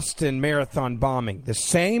Boston Marathon bombing, the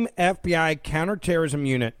same FBI counterterrorism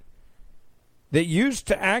unit that used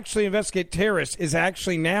to actually investigate terrorists is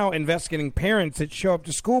actually now investigating parents that show up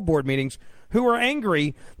to school board meetings who are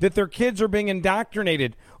angry that their kids are being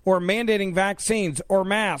indoctrinated or mandating vaccines or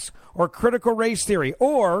masks or critical race theory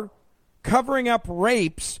or covering up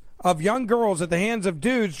rapes of young girls at the hands of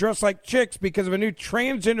dudes dressed like chicks because of a new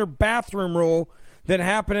transgender bathroom rule that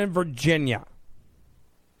happened in Virginia.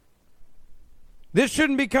 This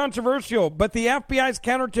shouldn't be controversial, but the FBI's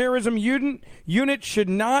counterterrorism unit should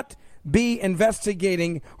not be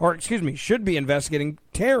investigating, or excuse me, should be investigating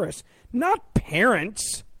terrorists, not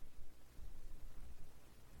parents.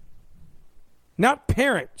 Not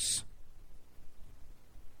parents.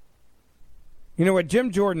 You know what Jim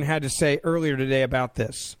Jordan had to say earlier today about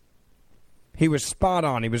this? He was spot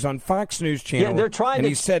on. He was on Fox News Channel, they're trying and to...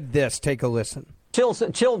 he said this. Take a listen.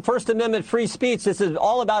 Chill, First Amendment free speech. This is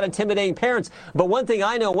all about intimidating parents. But one thing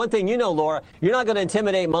I know, one thing you know, Laura, you're not going to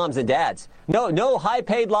intimidate moms and dads. No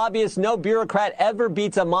high-paid lobbyist, no bureaucrat ever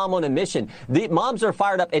beats a mom on a mission. The moms are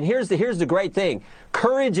fired up. And here's the great thing.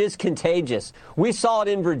 Courage is contagious. We saw it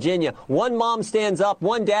in Virginia. One mom stands up,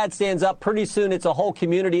 one dad stands up. Pretty soon it's a whole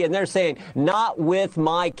community, and they're saying, not with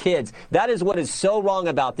my kids. That is what is so wrong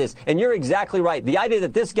about this. And you're exactly right. The idea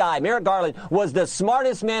that this guy, Merrick Garland, was the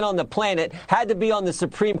smartest man on the planet, had to be on the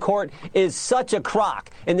Supreme Court, is such a crock.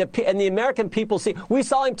 And the American people see. We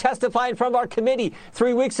saw him testify in front of our committee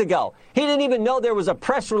 3 weeks ago. He didn't even know there was a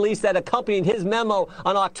press release that accompanied his memo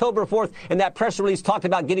on October 4th, and that press release talked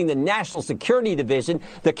about getting the National Security Division,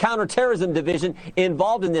 the Counterterrorism Division,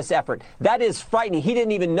 involved in this effort. That is frightening. He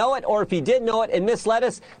didn't even know it, or if he did know it and misled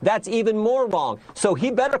us, that's even more wrong. So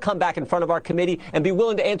he better come back in front of our committee and be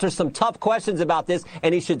willing to answer some tough questions about this,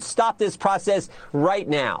 and he should stop this process right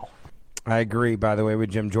now. I agree, by the way,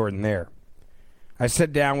 with Jim Jordan there. I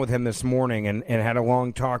sat down with him this morning and had a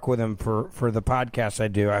long talk with him for the podcast I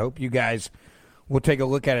do. I hope you guys will take a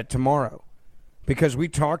look at it tomorrow, because we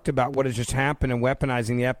talked about what has just happened and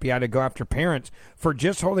weaponizing the FBI to go after parents for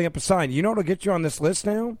just holding up a sign. You know what will get you on this list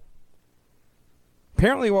now?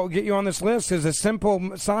 Apparently what will get you on this list is a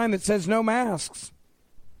simple sign that says no masks.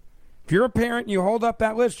 If you're a parent and you hold up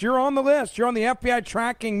that list, you're on the list. You're on the FBI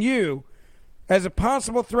tracking you as a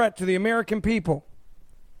possible threat to the American people.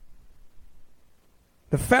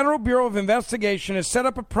 The Federal Bureau of Investigation has set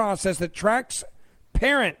up a process that tracks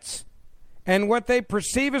parents and what they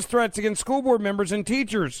perceive as threats against school board members and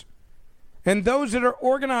teachers and those that are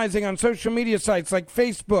organizing on social media sites like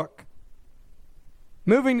Facebook,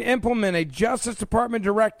 moving to implement a Justice Department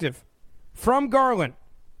directive from Garland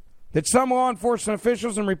that some law enforcement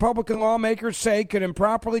officials and Republican lawmakers say could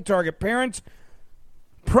improperly target parents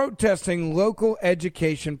protesting local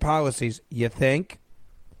education policies. You think?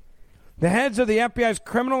 The heads of the FBI's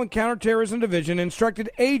Criminal and Counterterrorism Division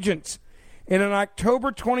instructed agents in an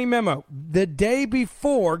October 20 memo, the day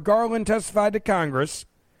before Garland testified to Congress,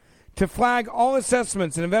 to flag all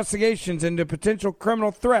assessments and investigations into potential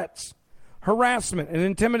criminal threats, harassment, and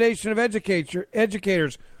intimidation of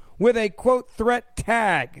educators with a, quote, threat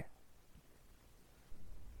tag,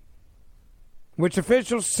 which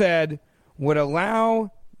officials said would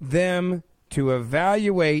allow them to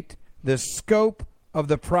evaluate the scope of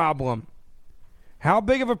the problem. How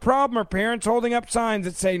big of a problem are parents holding up signs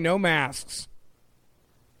that say no masks?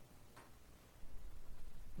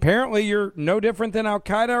 Apparently, you're no different than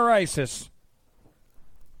Al-Qaeda or ISIS.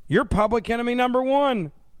 You're public enemy number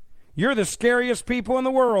one. You're the scariest people in the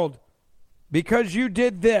world because you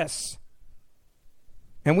did this.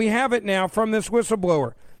 And we have it now from this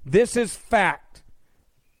whistleblower. This is fact.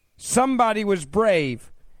 Somebody was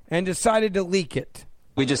brave and decided to leak it.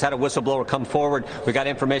 We just had a whistleblower come forward. We got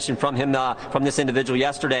information from him, from this individual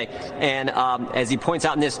yesterday. And as he points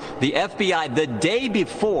out in this, the FBI, the day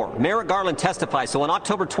before Merrick Garland testified, so on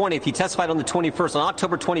October 20th, he testified on the 21st. On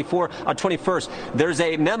October 21st, there's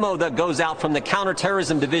a memo that goes out from the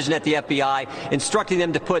Counterterrorism Division at the FBI instructing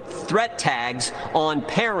them to put threat tags on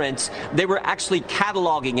parents. They were actually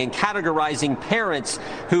cataloging and categorizing parents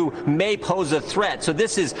who may pose a threat. So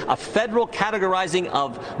this is a federal categorizing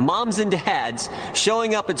of moms and dads showing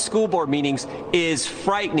up at school board meetings is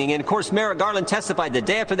frightening. And of course, Merrick Garland testified the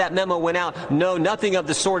day after that memo went out. No, nothing of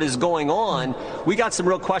the sort is going on. We got some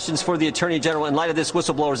real questions for the Attorney General in light of this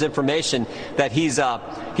whistleblower's information that he's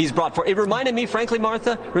brought forward. It reminded me, frankly,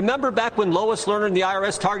 Martha, remember back when Lois Lerner and the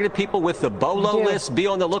IRS targeted people with the BOLO list, be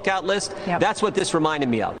on the lookout list? Yep. That's what this reminded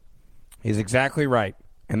me of. He's exactly right.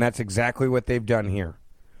 And that's exactly what they've done here.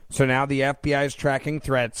 So now the FBI is tracking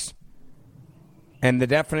threats. And the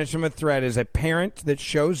definition of a threat is a parent that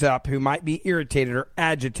shows up who might be irritated or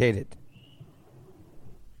agitated.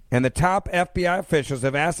 And the top FBI officials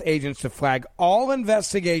have asked agents to flag all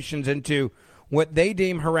investigations into what they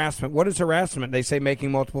deem harassment. What is harassment? They say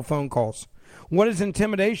making multiple phone calls. What is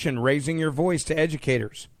intimidation? Raising your voice to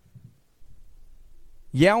educators.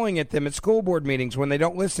 Yelling at them at school board meetings when they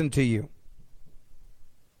don't listen to you.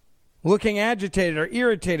 Looking agitated or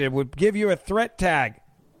irritated would give you a threat tag.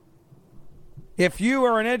 If you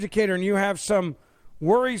are an educator and you have some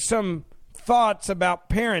worrisome thoughts about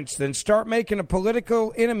parents, then start making a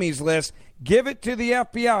political enemies list, give it to the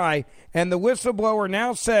FBI, and the whistleblower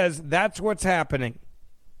now says that's what's happening.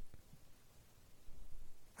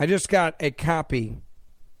 I just got a copy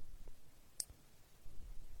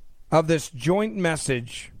of this joint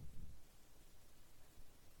message.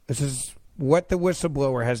 This is what the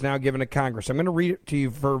whistleblower has now given to Congress. I'm going to read it to you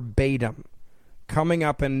verbatim. Coming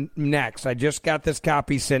up and next, I just got this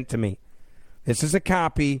copy sent to me. This is a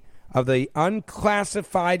copy of the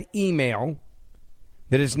unclassified email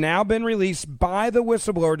that has now been released by the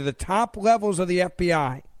whistleblower to the top levels of the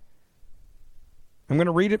FBI. I'm going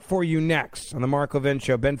to read it for you next on the Mark Levin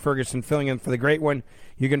Show. Ben Ferguson filling in for the great one.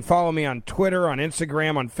 You can follow me on Twitter, on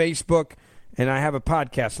Instagram, on Facebook, and I have a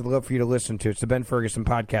podcast I'd love for you to listen to. It's the Ben Ferguson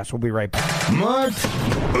Podcast. We'll be right back. Mark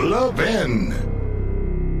Levin.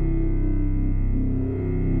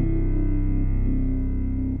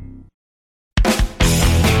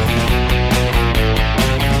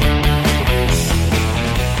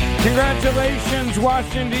 Congratulations,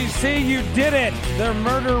 Washington, D.C. You did it. The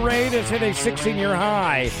murder rate has hit a 16-year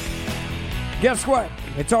high. Guess what?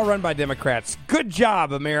 It's all run by Democrats. Good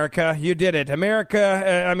job, America. You did it.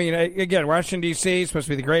 America, again, Washington, D.C. is supposed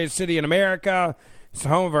to be the greatest city in America. It's the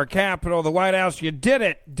home of our capital, the White House. You did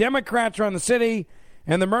it. Democrats run the city,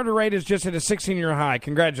 and the murder rate is just at a 16-year high.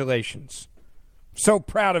 Congratulations. So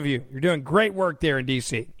proud of you. You're doing great work there in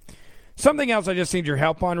D.C. Something else I just need your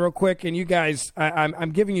help on real quick, and you guys,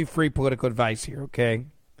 I'm giving you free political advice here, okay?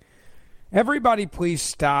 Everybody please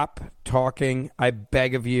stop talking, I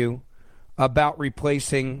beg of you, about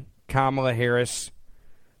replacing Kamala Harris.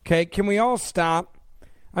 Okay, can we all stop?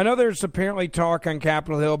 I know there's apparently talk on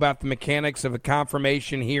Capitol Hill about the mechanics of a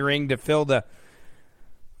confirmation hearing to fill the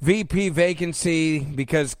VP vacancy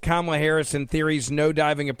because Kamala Harris, in theory, is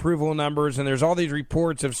no-diving approval numbers, and there's all these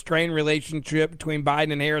reports of strained relationship between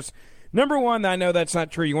Biden and Harris. Number one, I know that's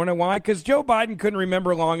not true. You want to know why? Because Joe Biden couldn't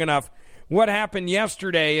remember long enough what happened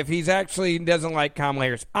yesterday if he's actually doesn't like Kamala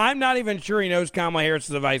Harris. I'm not even sure he knows Kamala Harris is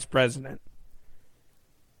the vice president.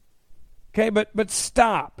 Okay, but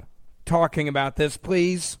stop talking about this,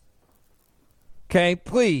 please. Okay,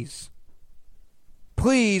 please.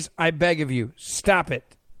 Please, I beg of you, stop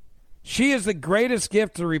it. She is the greatest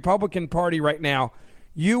gift to the Republican Party right now.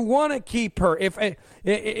 You want to keep her. If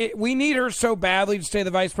we need her so badly to stay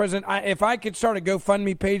the vice president, if I could start a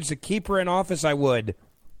GoFundMe page to keep her in office, I would.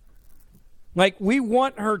 Like, we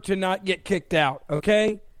want her to not get kicked out,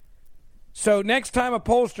 okay? So next time a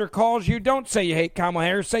pollster calls you, don't say you hate Kamala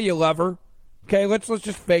Harris. Say you love her. Okay, let's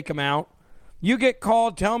just fake them out. You get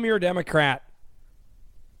called, tell them you're a Democrat.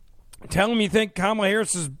 Tell them you think Kamala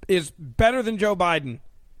Harris is better than Joe Biden.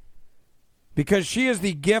 Because she is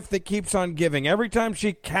the gift that keeps on giving. Every time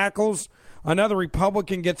she cackles, another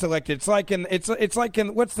Republican gets elected. It's like in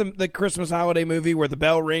what's the Christmas holiday movie where the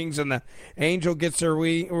bell rings and the angel gets her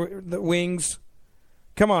wings?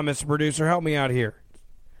 Come on, Mr. Producer, help me out here.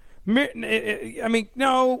 I mean,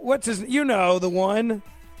 no, what's his? You know the one.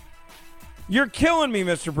 You're killing me,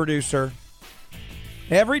 Mr. Producer.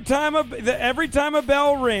 Every time a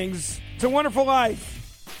bell rings, It's a Wonderful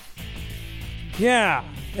Life. Yeah,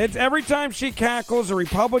 it's every time she cackles, a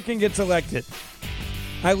Republican gets elected.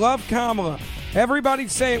 I love Kamala. Everybody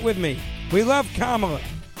say it with me. We love Kamala.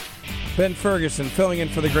 Ben Ferguson filling in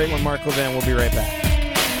for the great one, Mark Levin. We'll be right back.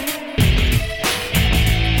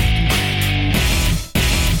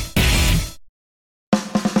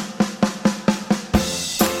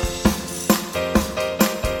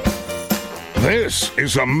 This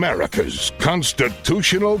is America's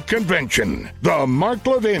Constitutional Convention. The Mark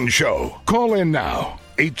Levin Show. Call in now.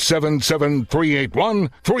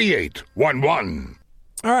 877-381-3811.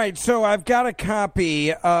 All right, so I've got a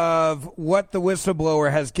copy of what the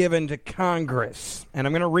whistleblower has given to Congress, and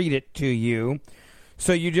I'm going to read it to you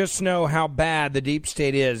so you just know how bad the deep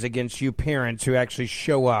state is against you parents who actually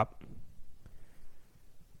show up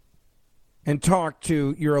and talk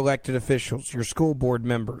to your elected officials, your school board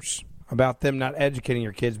members, about them not educating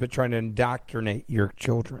your kids but trying to indoctrinate your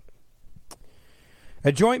children.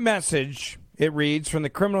 A joint message, it reads, from the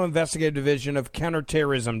Criminal Investigative Division of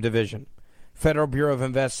Counterterrorism Division, Federal Bureau of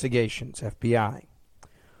Investigations, FBI.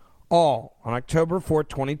 All, on October 4,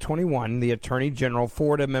 2021, the Attorney General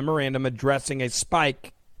forwarded a memorandum addressing a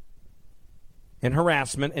spike in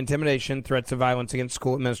harassment, intimidation, threats of violence against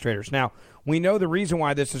school administrators. Now, we know the reason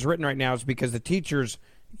why this is written right now is because the teachers'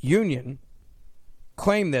 union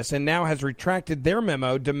claimed this and now has retracted their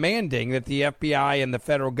memo demanding that the FBI and the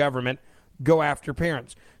federal government go after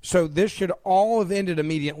parents. So this should all have ended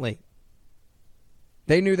immediately.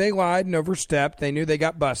 They knew they lied and overstepped. They knew they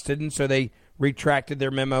got busted, and so they retracted their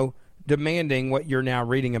memo demanding what you're now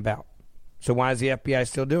reading about. So why is the FBI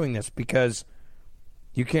still doing this? Because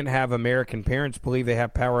you can't have American parents believe they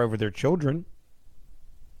have power over their children.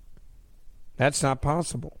 That's not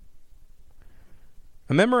possible.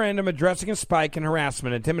 A memorandum addressing a spike in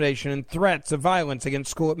harassment, intimidation, and threats of violence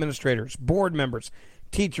against school administrators, board members,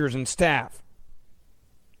 teachers, and staff.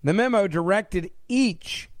 The memo directed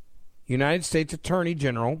each United States Attorney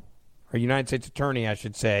General, or United States Attorney, I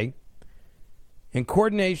should say, in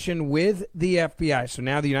coordination with the FBI. So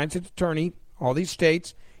now the United States Attorney, all these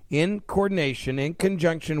states, in coordination, in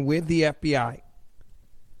conjunction with the FBI,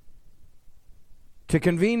 to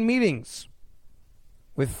convene meetings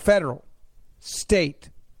with federal, state,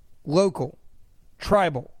 local,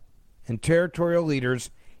 tribal, and territorial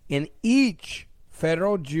leaders in each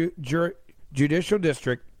federal judicial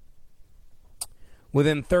district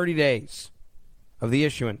within 30 days of the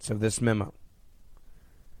issuance of this memo.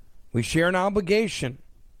 We share an obligation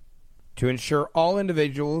to ensure all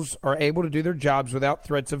individuals are able to do their jobs without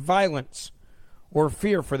threats of violence or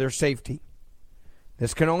fear for their safety.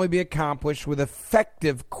 This can only be accomplished with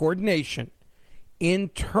effective coordination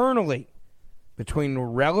internally between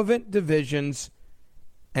relevant divisions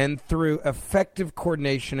and through effective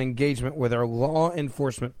coordination engagement with our law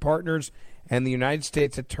enforcement partners and the United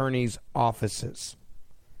States Attorney's offices.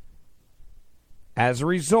 As a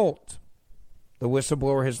result, the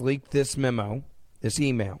whistleblower has leaked this memo, this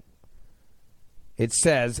email. It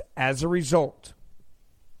says, as a result,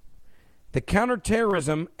 the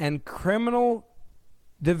counterterrorism and criminal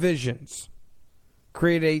divisions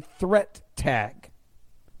create a threat tag.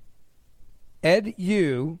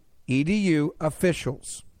 EDU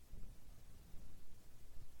officials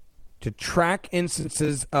to track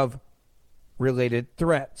instances of related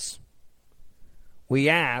threats. We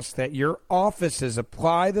ask that your offices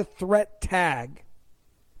apply the threat tag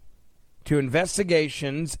to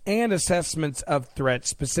investigations and assessments of threats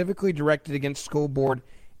specifically directed against school board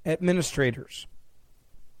administrators,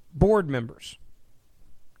 board members,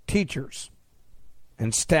 teachers,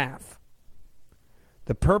 and staff.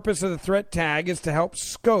 The purpose of the threat tag is to help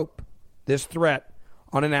scope this threat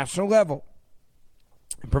on a national level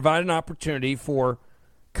and provide an opportunity for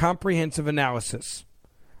comprehensive analysis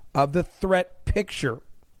of the threat picture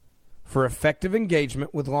for effective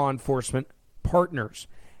engagement with law enforcement partners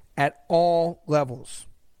at all levels.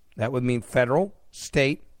 That would mean federal,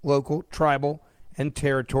 state, local, tribal, and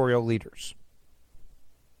territorial leaders.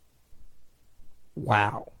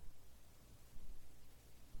 Wow.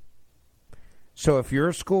 So if you're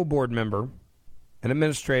a school board member, an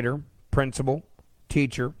administrator, principal,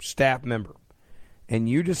 teacher, staff member, and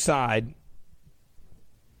you decide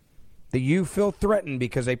that you feel threatened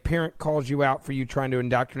because a parent calls you out for you trying to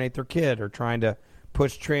indoctrinate their kid or trying to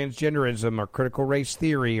push transgenderism or critical race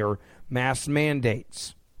theory or mass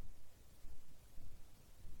mandates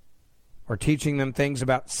or teaching them things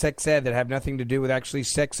about sex ed that have nothing to do with actually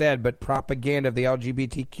sex ed but propaganda of the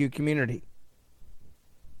LGBTQ community.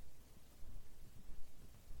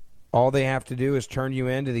 All they have to do is turn you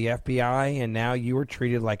in to the FBI, and now you are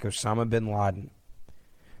treated like Osama bin Laden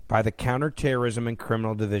by the counterterrorism and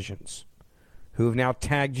criminal divisions, who have now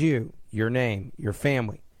tagged you, your name, your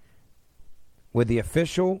family, with the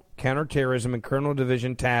official counterterrorism and criminal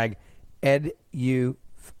division tag, EDU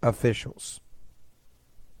officials.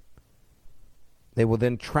 They will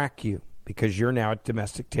then track you because you're now a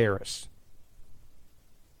domestic terrorist.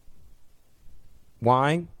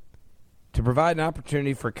 Why? To provide an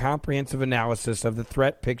opportunity for comprehensive analysis of the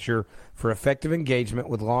threat picture for effective engagement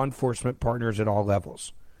with law enforcement partners at all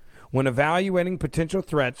levels. When evaluating potential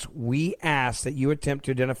threats, we ask that you attempt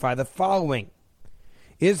to identify the following.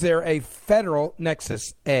 Is there a federal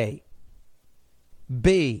nexus? A.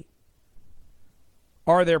 B.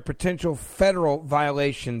 Are there potential federal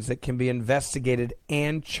violations that can be investigated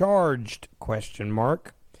and charged? ?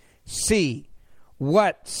 C.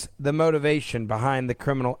 What's the motivation behind the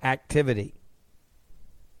criminal activity?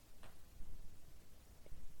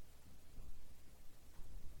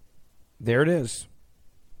 There it is.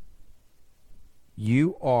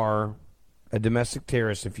 You are a domestic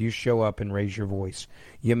terrorist if you show up and raise your voice.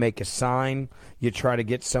 You make a sign. You try to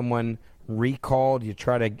get someone recalled. You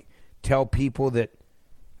try to tell people that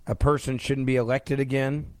a person shouldn't be elected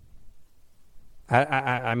again.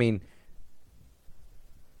 I mean,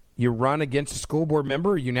 you run against a school board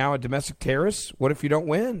member. Are you now a domestic terrorist? What if you don't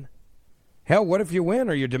win? Hell, what if you win?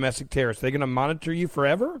 Are you a domestic terrorist? Are they going to monitor you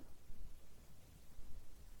forever?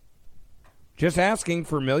 Just asking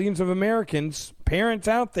for millions of Americans, parents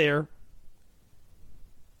out there.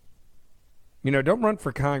 You know, don't run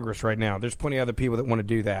for Congress right now. There's plenty of other people that want to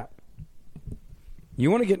do that.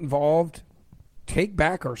 You want to get involved? Take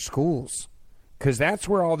back our schools, because that's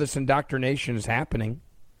where all this indoctrination is happening.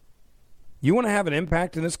 You want to have an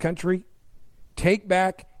impact in this country? Take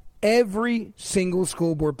back every single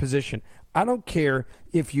school board position. I don't care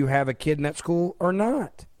if you have a kid in that school or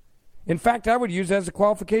not. In fact, I would use that as a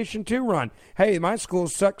qualification too, Ron. Hey, my school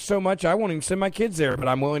sucks so much I won't even send my kids there, but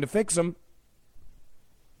I'm willing to fix them.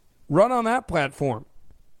 Run on that platform.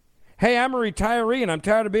 Hey, I'm a retiree and I'm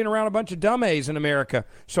tired of being around a bunch of dumb A's in America,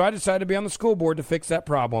 so I decided to be on the school board to fix that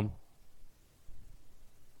problem.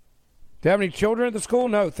 Do you have any children at the school?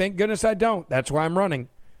 No, thank goodness I don't. That's why I'm running.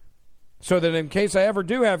 So that in case I ever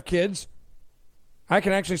do have kids, I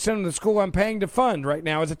can actually send them to the school I'm paying to fund right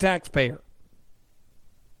now as a taxpayer.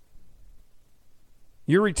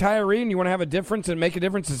 You're a retiree and you want to have a difference and make a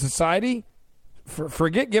difference in society?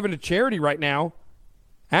 Forget giving to charity right now.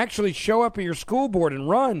 Actually show up at your school board and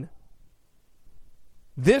run.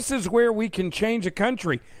 This is where we can change a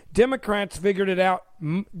country. Democrats figured it out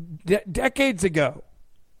decades ago.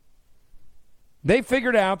 They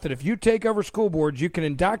figured out that if you take over school boards, you can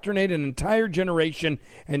indoctrinate an entire generation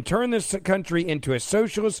and turn this country into a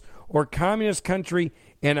socialist or communist country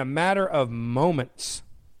in a matter of moments.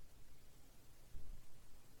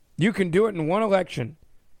 You can do it in one election.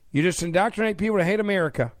 You just indoctrinate people to hate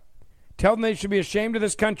America. Tell them they should be ashamed of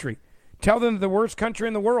this country. Tell them they're the worst country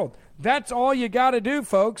in the world. That's all you got to do,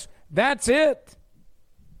 folks. That's it.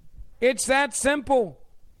 It's that simple.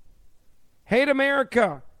 Hate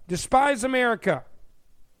America. Despise America.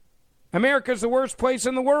 America's the worst place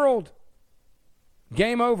in the world.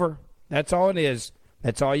 Game over. That's all it is.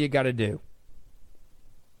 That's all you got to do.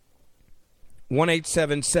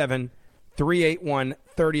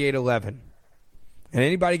 1-877-381-3811. And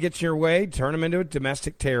anybody gets in your way, turn them into a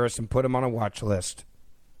domestic terrorist and put them on a watch list.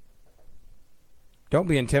 Don't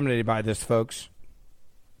be intimidated by this, folks.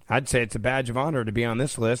 I'd say it's a badge of honor to be on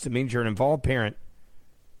this list. It means you're an involved parent.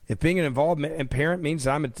 If being an involved parent means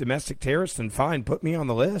I'm a domestic terrorist, then fine, put me on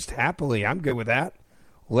the list. Happily, I'm good with that.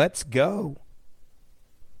 Let's go.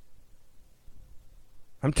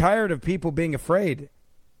 I'm tired of people being afraid.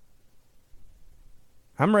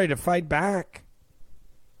 I'm ready to fight back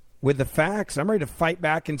with the facts. I'm ready to fight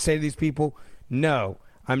back and say to these people, no,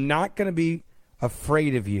 I'm not going to be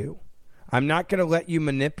afraid of you. I'm not going to let you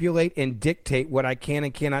manipulate and dictate what I can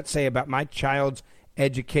and cannot say about my child's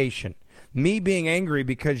education. Me being angry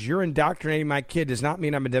because you're indoctrinating my kid does not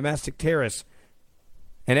mean I'm a domestic terrorist.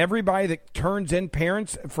 And everybody that turns in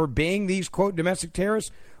parents for being these, quote, domestic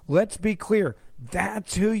terrorists, let's be clear.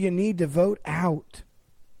 That's who you need to vote out.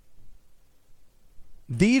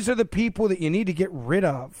 These are the people that you need to get rid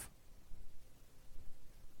of.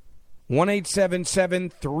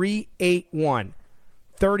 1-877-381-3811.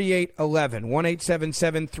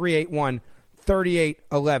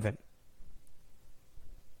 1-877-381-3811.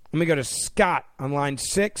 Let me go to Scott on line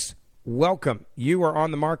 6. Welcome. You are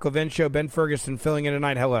on the Mark Levin Show. Ben Ferguson filling in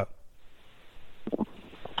tonight. Hello.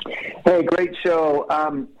 Hey, great show.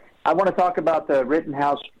 I want to talk about the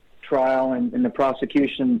Rittenhouse trial and the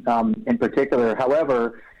prosecution in particular.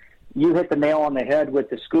 However, you hit the nail on the head with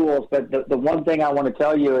the schools, but the one thing I want to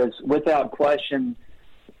tell you is, without question,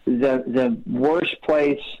 the worst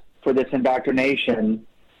place for this indoctrination,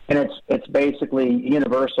 and it's basically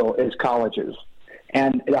universal, is colleges.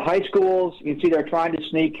 And the high schools, you can see they're trying to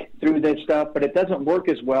sneak through this stuff, but it doesn't work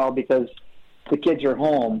as well because the kids are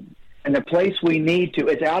home. And the place we need to,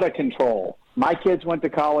 it's out of control. My kids went to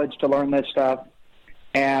college to learn this stuff,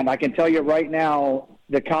 and I can tell you right now,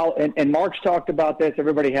 and Mark's talked about this,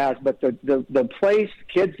 everybody has, but the place,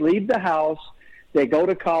 kids leave the house, they go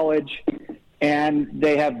to college, and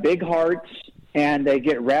they have big hearts, and they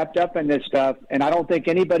get wrapped up in this stuff, and I don't think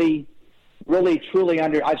anybody really truly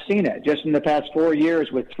I've seen it just in the past 4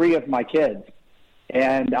 years with 3 of my kids.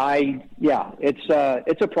 And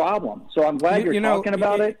it's a problem. So I'm glad you're talking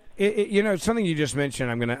about it. Something you just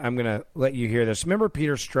mentioned, I'm gonna let you hear this. Remember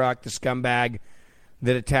Peter Strzok, the scumbag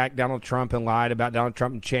that attacked Donald Trump and lied about Donald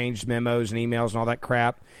Trump and changed memos and emails and all that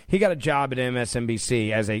crap? He got a job at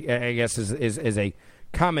MSNBC as a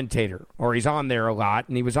commentator, or he's on there a lot,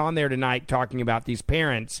 and he was on there tonight talking about these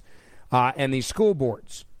parents and these school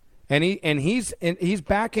boards. And he's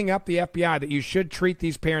backing up the FBI that you should treat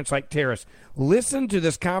these parents like terrorists. Listen to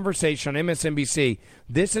this conversation on MSNBC.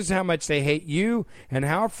 This is how much they hate you and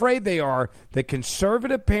how afraid they are that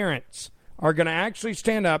conservative parents are going to actually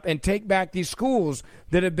stand up and take back these schools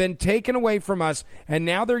that have been taken away from us, and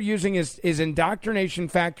now they're using as indoctrination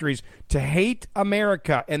factories to hate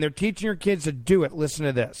America, and they're teaching your kids to do it. Listen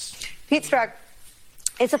to this. Pete Strzok,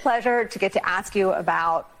 it's a pleasure to get to ask you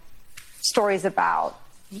about stories about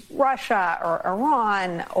Russia or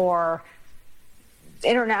Iran or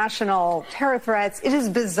international terror threats. It is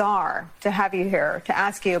bizarre to have you here to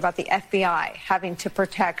ask you about the FBI having to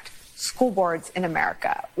protect school boards in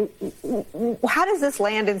America. How does this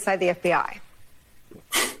land inside the FBI?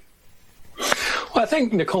 Well, I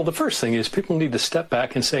think, Nicole, the first thing is people need to step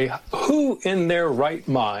back and say, who in their right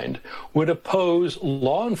mind would oppose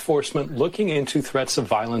law enforcement looking into threats of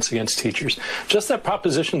violence against teachers? Just that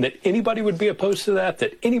proposition that anybody would be opposed to that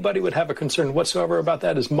anybody would have a concern whatsoever about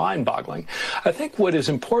that is mind-boggling. I think what is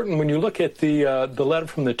important when you look at the letter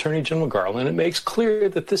from the Attorney General Garland, it makes clear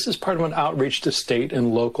that this is part of an outreach to state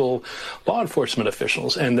and local law enforcement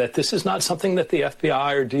officials, and that this is not something that the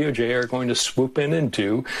FBI or DOJ are going to swoop in and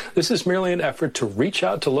do. This is merely an effort to reach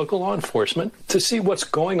out to local law enforcement to see what's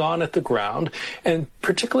going on at the ground, and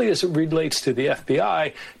particularly as it relates to the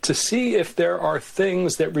FBI, to see if there are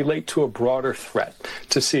things that relate to a broader threat,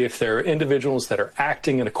 to see if there are individuals that are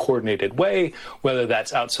acting in a coordinated way, whether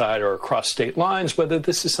that's outside or across state lines, whether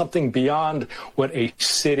this is something beyond what a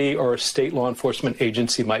city or a state law enforcement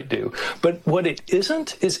agency might do. But what it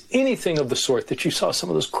isn't is anything of the sort that you saw some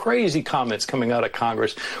of those crazy comments coming out of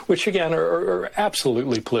Congress, which again are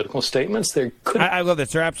absolutely political statements. I love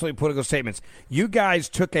this. They're absolutely political statements. You guys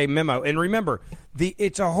took a memo, and remember,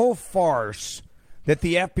 it's a whole farce that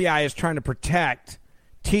the FBI is trying to protect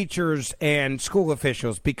teachers and school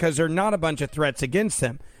officials because they're not a bunch of threats against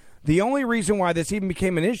them. The only reason why this even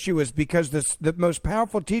became an issue is because the most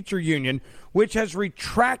powerful teacher union, which has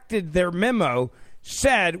retracted their memo,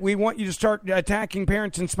 said, we want you to start attacking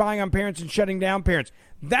parents and spying on parents and shutting down parents.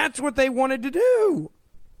 That's what they wanted to do.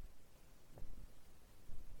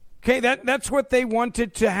 Okay, that's what they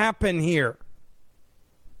wanted to happen here.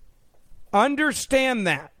 Understand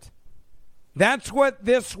that. That's what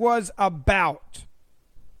this was about.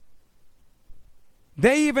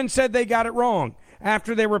 They even said they got it wrong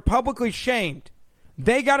after they were publicly shamed.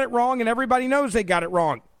 They got it wrong, and everybody knows they got it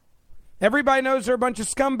wrong. Everybody knows they're a bunch of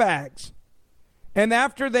scumbags. And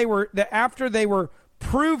after they were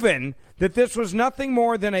proven that this was nothing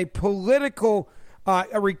more than a political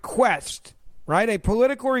request, right? A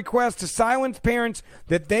political request to silence parents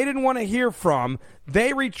that they didn't want to hear from.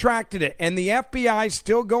 They retracted it, and the FBI is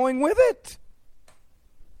still going with it.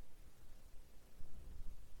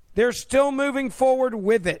 They're still moving forward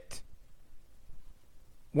with it.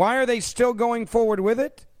 Why are they still going forward with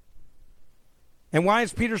it? And why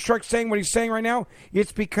is Peter Strzok saying what he's saying right now?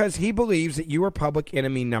 It's because he believes that you are public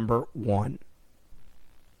enemy number one.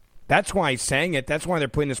 That's why he's saying it. That's why they're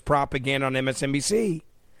putting this propaganda on MSNBC.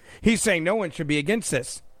 He's saying no one should be against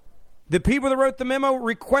this. The people that wrote the memo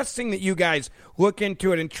requesting that you guys look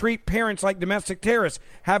into it and treat parents like domestic terrorists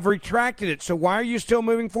have retracted it. So why are you still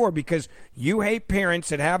moving forward? Because you hate parents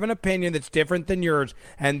that have an opinion that's different than yours,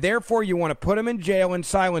 and therefore you want to put them in jail and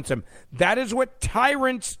silence them. That is what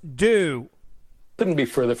tyrants do. Couldn't be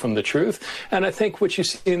further from the truth. And I think what you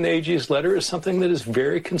see in the AG's letter is something that is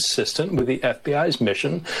very consistent with the FBI's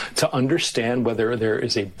mission to understand whether there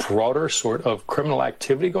is a broader sort of criminal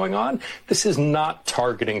activity going on. This is not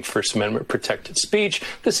targeting First Amendment protected speech.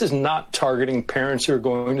 This is not targeting parents who are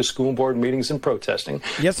going to school board meetings and protesting.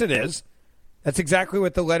 Yes, it is. That's exactly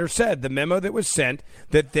what the letter said. The memo that was sent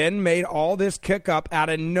that then made all this kick up out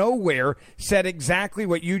of nowhere said exactly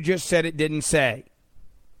what you just said it didn't say.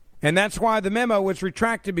 And that's why the memo was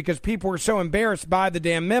retracted, because people were so embarrassed by the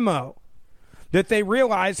damn memo that they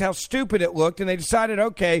realized how stupid it looked, and they decided,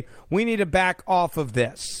 okay, we need to back off of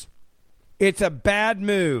this. It's a bad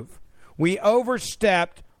move. We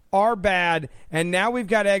overstepped our bad, and now we've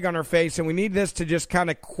got egg on our face, and we need this to just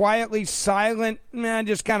kind of quietly, just kind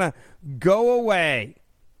of go away.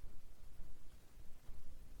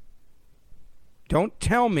 Don't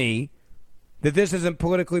tell me that this isn't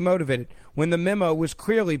politically motivated, when the memo was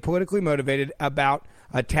clearly politically motivated about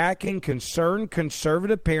attacking concerned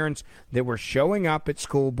conservative parents that were showing up at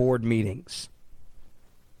school board meetings.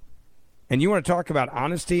 And you want to talk about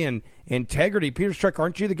honesty and integrity? Peter Strzok,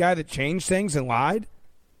 aren't you the guy that changed things and lied?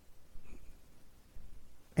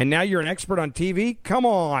 And now you're an expert on TV? Come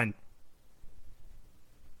on.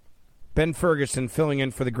 Ben Ferguson filling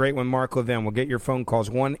in for the great one, Mark Levin. We'll get your phone calls,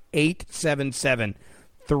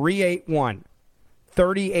 1-877-381-3811,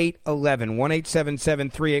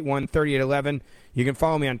 1-877-381-3811. You can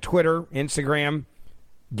follow me on Twitter, Instagram,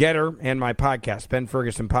 Getter, and my podcast, Ben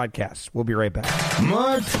Ferguson Podcast. We'll be right back.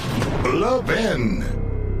 Mark Levin.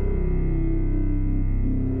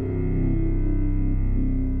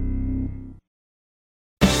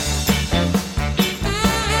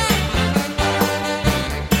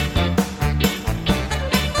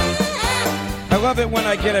 I love it when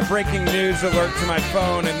I get a breaking news alert to my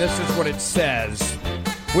phone, and this is what it says.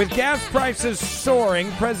 With gas prices soaring,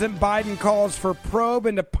 President Biden calls for probe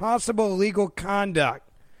into possible illegal conduct.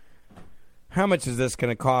 How much is this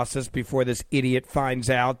going to cost us before this idiot finds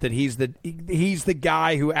out that he's the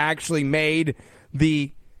guy who actually made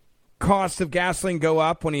the cost of gasoline go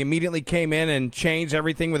up when he immediately came in and changed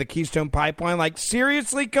everything with the Keystone Pipeline? Like,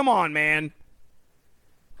 seriously? Come on, man.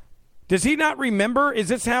 Does he not remember? Is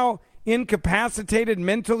this how incapacitated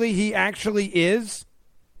mentally he actually is?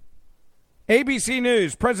 ABC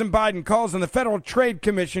News, President Biden calls on the Federal Trade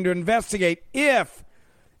Commission to investigate if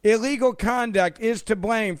illegal conduct is to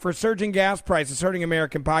blame for surging gas prices hurting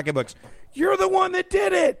American pocketbooks. You're the one that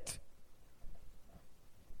did it.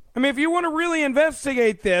 I mean, if you want to really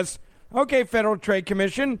investigate this, okay, Federal Trade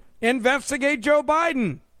Commission, investigate Joe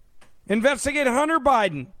Biden. Investigate Hunter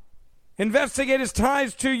Biden. Investigate his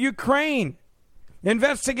ties to Ukraine.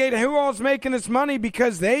 Investigate who all's making this money,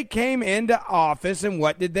 because they came into office and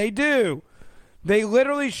what did they do? They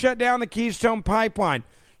literally shut down the Keystone Pipeline.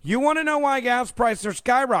 You want to know why gas prices are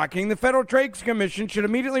skyrocketing? The Federal Trade Commission should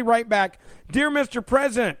immediately write back, Dear Mr.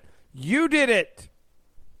 President, you did it.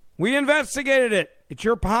 We investigated it. It's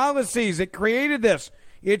your policies that created this.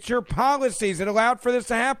 It's your policies that allowed for this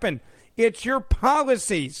to happen. It's your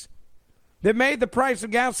policies that made the price of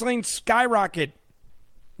gasoline skyrocket.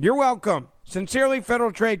 You're welcome. Sincerely,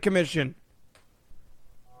 Federal Trade Commission.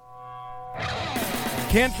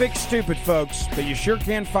 Can't fix stupid, folks, but you sure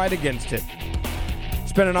can fight against it.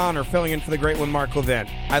 It's been an honor filling in for the great one, Mark Levin.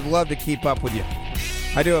 I'd love to keep up with you.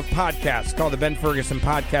 I do a podcast called the Ben Ferguson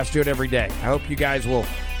Podcast. Do it every day. I hope you guys will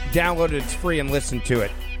download it. It's free and listen to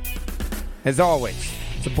it. As always,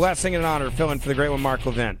 it's a blessing and an honor filling in for the great one, Mark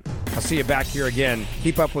Levin. I'll see you back here again.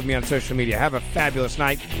 Keep up with me on social media. Have a fabulous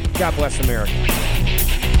night. God bless America.